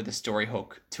coming up with a story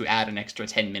hook to add an extra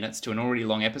 10 minutes to an already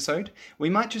long episode, we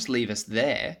might just leave us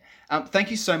there.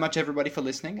 Thank you so much, everybody, for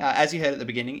listening. As you heard at the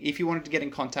beginning, if you wanted to get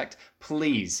in contact,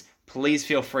 please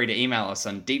feel free to email us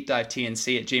on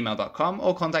deepdivetnc@gmail.com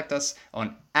or contact us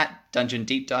on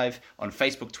 @DungeonDeepDive on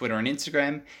Facebook, Twitter, and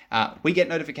Instagram. We get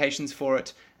notifications for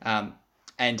it.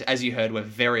 And as you heard, we're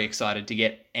very excited to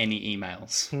get any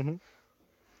emails. Mm-hmm.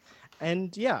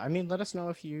 And yeah, I mean, let us know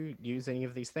if you use any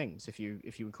of these things, if you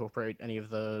incorporate any of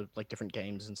the like different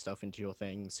games and stuff into your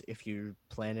things, if you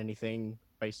plan anything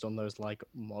based on those like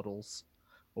models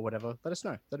or whatever. Let us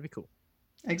know. That'd be cool.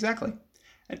 Exactly.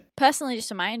 Personally, just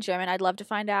for my enjoyment, I'd love to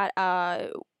find out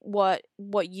what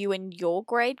you and your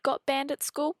grade got banned at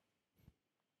school.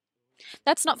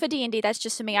 That's not for D&D, that's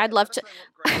just for me. I'd love to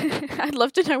I'd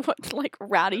love to know what like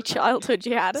rowdy childhood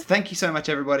you had. Thank you so much,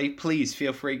 everybody. Please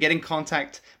feel free, get in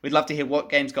contact. We'd love to hear what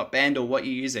games got banned or what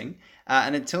you're using.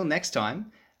 And until next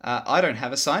time, I don't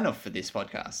have a sign off for this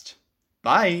podcast.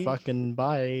 Bye. Fucking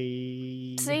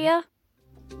bye. See ya.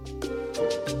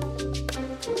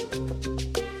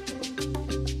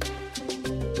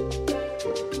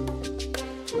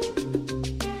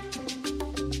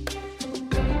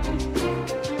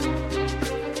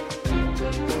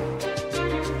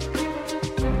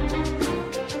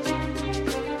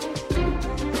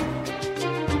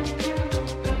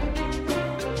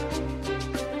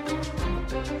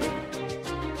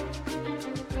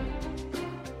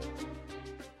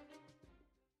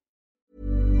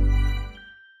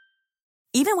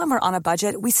 Even when we're on a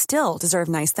budget, we still deserve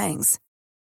nice things.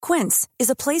 Quince is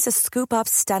a place to scoop up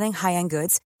stunning high-end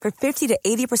goods for 50 to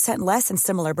 80% less than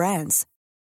similar brands.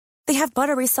 They have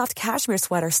buttery soft cashmere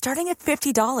sweaters starting at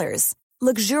 $50,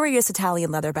 luxurious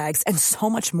Italian leather bags, and so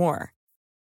much more.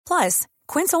 Plus,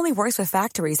 Quince only works with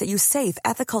factories that use safe,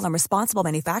 ethical, and responsible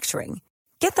manufacturing.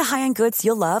 Get the high-end goods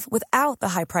you'll love without the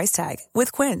high price tag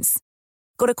with Quince.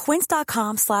 Go to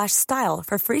quince.com/style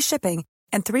for free shipping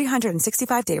and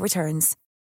 365-day returns.